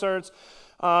concerts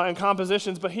and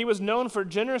compositions, but he was known for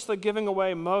generously giving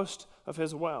away most of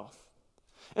his wealth.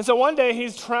 And so one day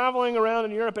he's traveling around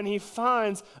in Europe and he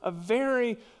finds a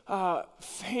very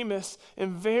famous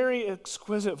and very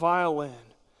exquisite violin.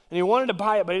 And he wanted to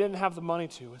buy it, but he didn't have the money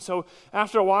to. And so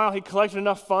after a while, he collected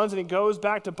enough funds and he goes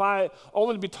back to buy it,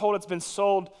 only to be told it's been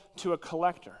sold to a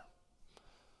collector.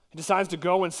 He decides to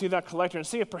go and see that collector and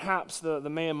see if perhaps the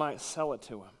man might sell it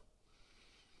to him.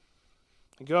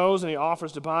 He goes and he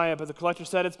offers to buy it, but the collector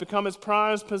said it's become his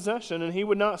prized possession and he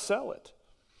would not sell it.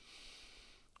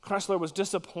 Kreisler was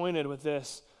disappointed with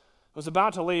this. He was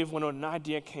about to leave when an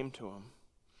idea came to him.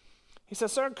 He said,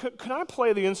 "Sir, could I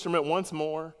play the instrument once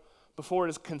more before it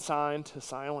is consigned to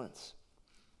silence?"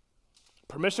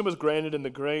 Permission was granted, and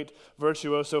the great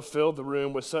virtuoso filled the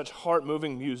room with such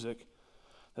heart-moving music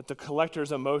that the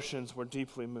collector's emotions were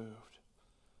deeply moved.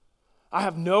 "I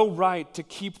have no right to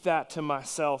keep that to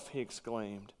myself," he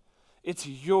exclaimed. "It's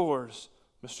yours,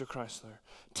 Mr. Kreisler.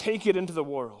 Take it into the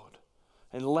world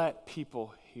and let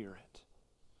people hear it."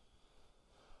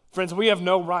 Friends, we have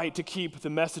no right to keep the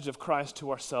message of Christ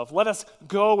to ourselves. Let us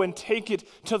go and take it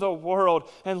to the world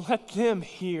and let them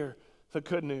hear the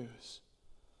good news.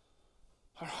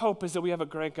 Our hope is that we have a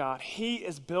great God. He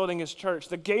is building his church.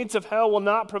 The gates of hell will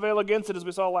not prevail against it, as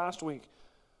we saw last week.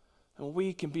 And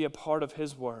we can be a part of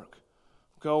his work,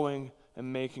 going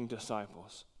and making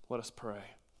disciples. Let us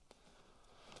pray.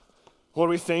 Lord,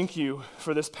 we thank you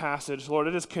for this passage. Lord,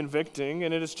 it is convicting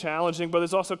and it is challenging, but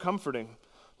it's also comforting.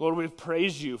 Lord, we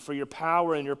praise you for your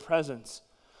power and your presence,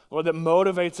 Lord, that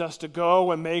motivates us to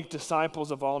go and make disciples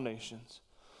of all nations.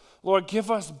 Lord, give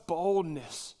us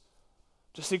boldness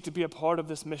to seek to be a part of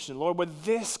this mission. Lord, with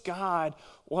this God,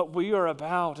 what we are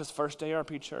about as First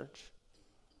ARP Church.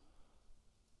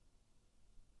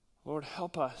 Lord,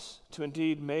 help us to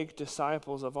indeed make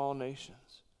disciples of all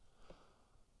nations.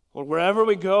 Lord, wherever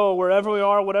we go, wherever we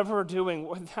are, whatever we're doing,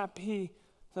 would that be in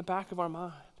the back of our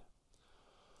mind?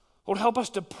 Lord, help us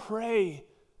to pray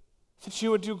that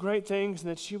you would do great things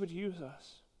and that you would use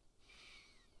us.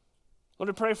 Lord,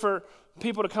 we pray for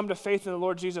people to come to faith in the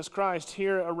Lord Jesus Christ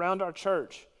here around our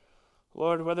church.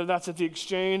 Lord, whether that's at the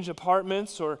Exchange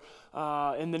Apartments or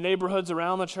in the neighborhoods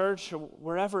around the church or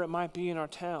wherever it might be in our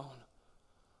town.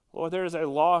 Lord, there is a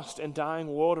lost and dying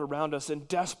world around us in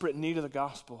desperate need of the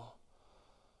gospel.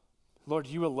 Lord,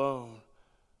 you alone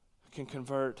can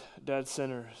convert dead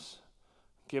sinners,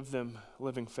 give them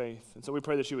living faith. And so we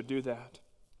pray that you would do that.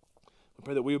 We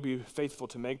pray that we would be faithful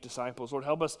to make disciples. Lord,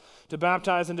 help us to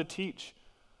baptize and to teach.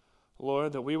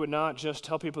 Lord, that we would not just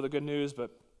tell people the good news,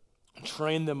 but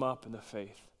train them up in the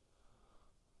faith.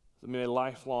 That we may be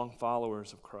lifelong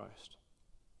followers of Christ.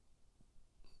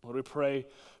 Lord, we pray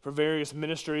for various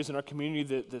ministries in our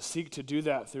community that seek to do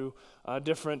that through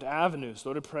different avenues.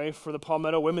 Lord, we pray for the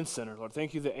Palmetto Women's Center. Lord,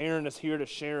 thank you that Aaron is here to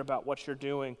share about what you're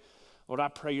doing. Lord, I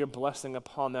pray your blessing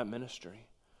upon that ministry.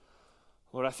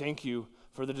 Lord, I thank you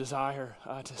for the desire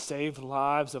to save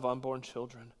lives of unborn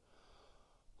children.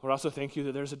 Lord, I also thank you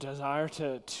that there's a desire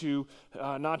to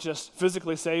not just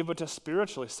physically save, but to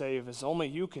spiritually save, as only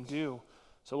you can do.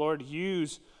 So, Lord,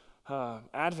 use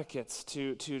advocates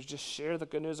to just share the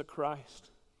good news of Christ.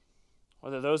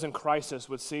 Whether those in crisis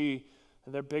would see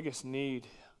their biggest need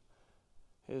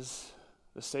is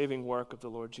the saving work of the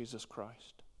Lord Jesus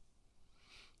Christ.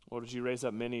 Lord, would you raise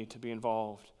up many to be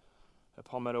involved at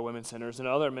Palmetto Women's Centers and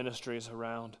other ministries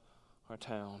around our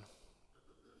town.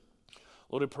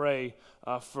 Lord, we pray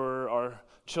for our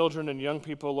children and young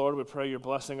people. Lord, we pray your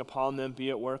blessing upon them be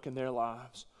at work in their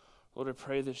lives. Lord, we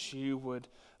pray that you would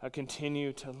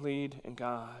continue to lead and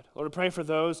guide. Lord, we pray for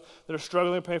those that are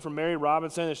struggling. We pray for Mary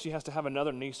Robinson that she has to have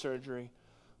another knee surgery.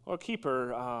 Lord, keep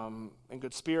her in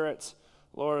good spirits.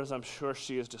 Lord, as I'm sure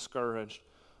she is discouraged.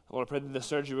 Lord, I pray that the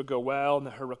surgery would go well and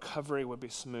that her recovery would be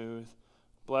smooth.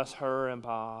 Bless her and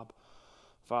Bob.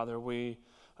 Father, we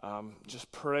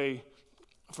just pray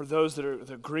for those that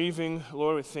are grieving.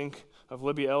 Lord, we think of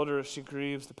Libby Elder as she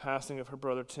grieves the passing of her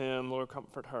brother Tim. Lord,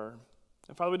 comfort her.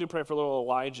 And Father, we do pray for little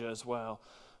Elijah as well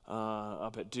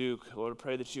up at Duke. Lord, I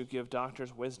pray that you give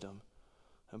doctors wisdom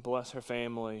and bless her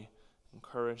family,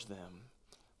 encourage them.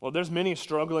 Well, there's many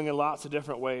struggling in lots of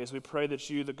different ways. We pray that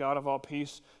you, the God of all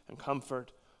peace and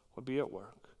comfort, would be at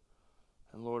work.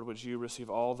 And Lord, would you receive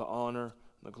all the honor,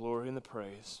 the glory, and the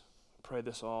praise. We pray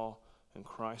this all in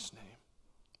Christ's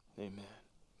name. Amen.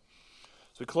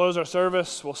 As we close our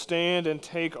service, we'll stand and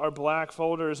take our black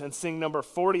folders and sing number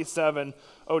 47,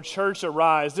 O Church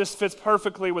Arise. This fits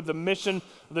perfectly with the mission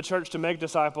of the church to make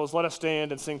disciples. Let us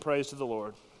stand and sing praise to the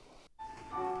Lord.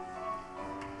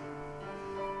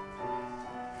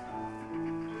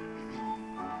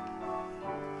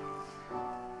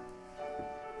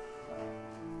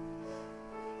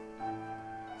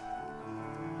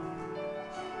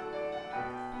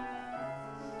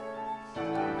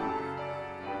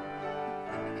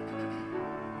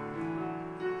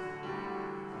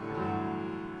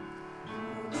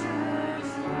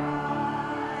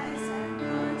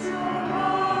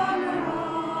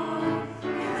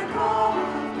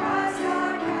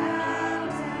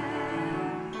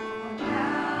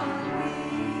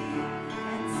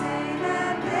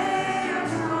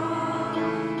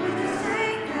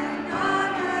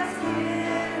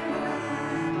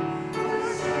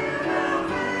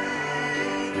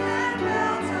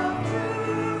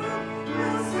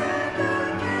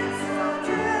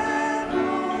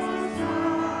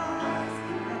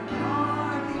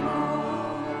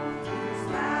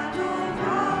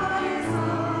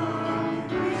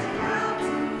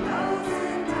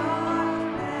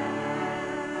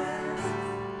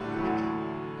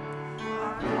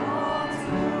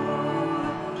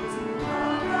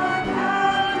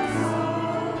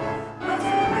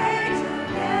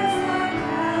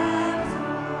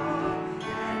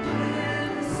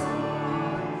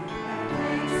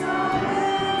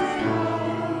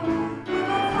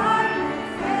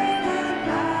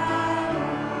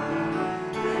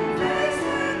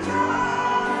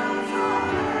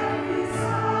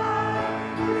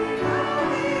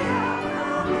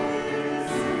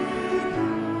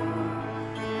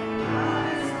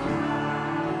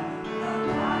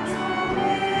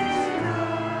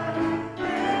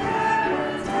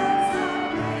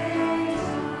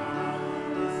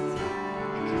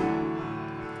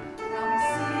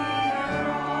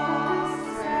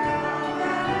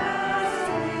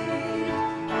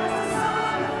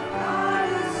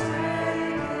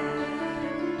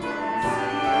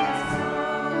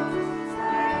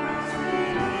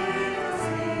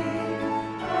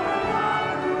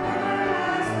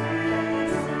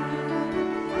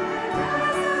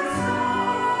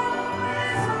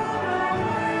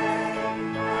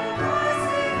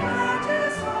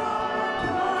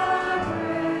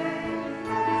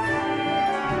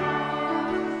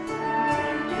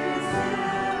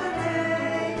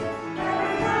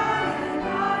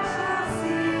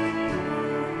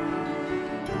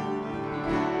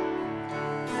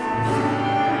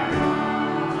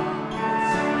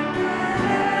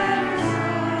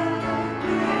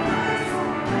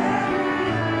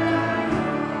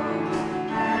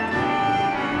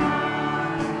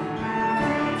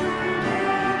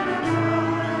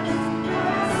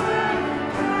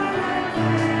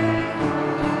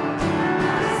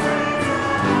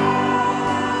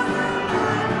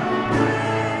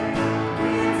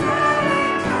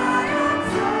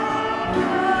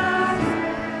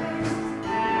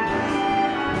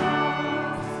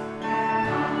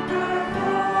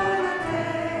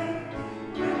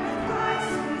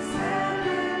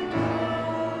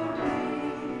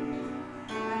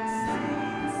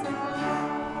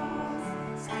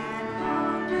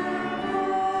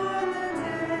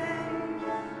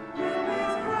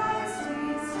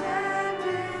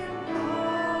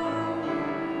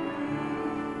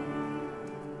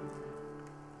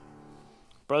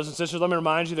 Brothers and sisters, let me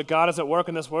remind you that God is at work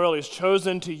in this world. He's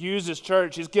chosen to use His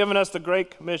church. He's given us the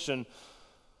Great Commission.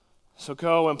 So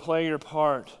go and play your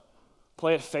part.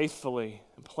 Play it faithfully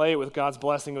and play it with God's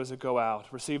blessing as it go out.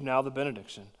 Receive now the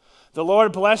benediction. The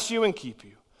Lord bless you and keep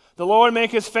you. The Lord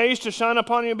make His face to shine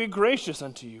upon you and be gracious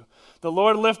unto you. The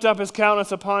Lord lift up His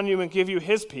countenance upon you and give you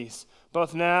His peace,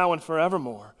 both now and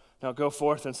forevermore. Now go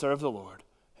forth and serve the Lord.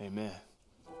 Amen.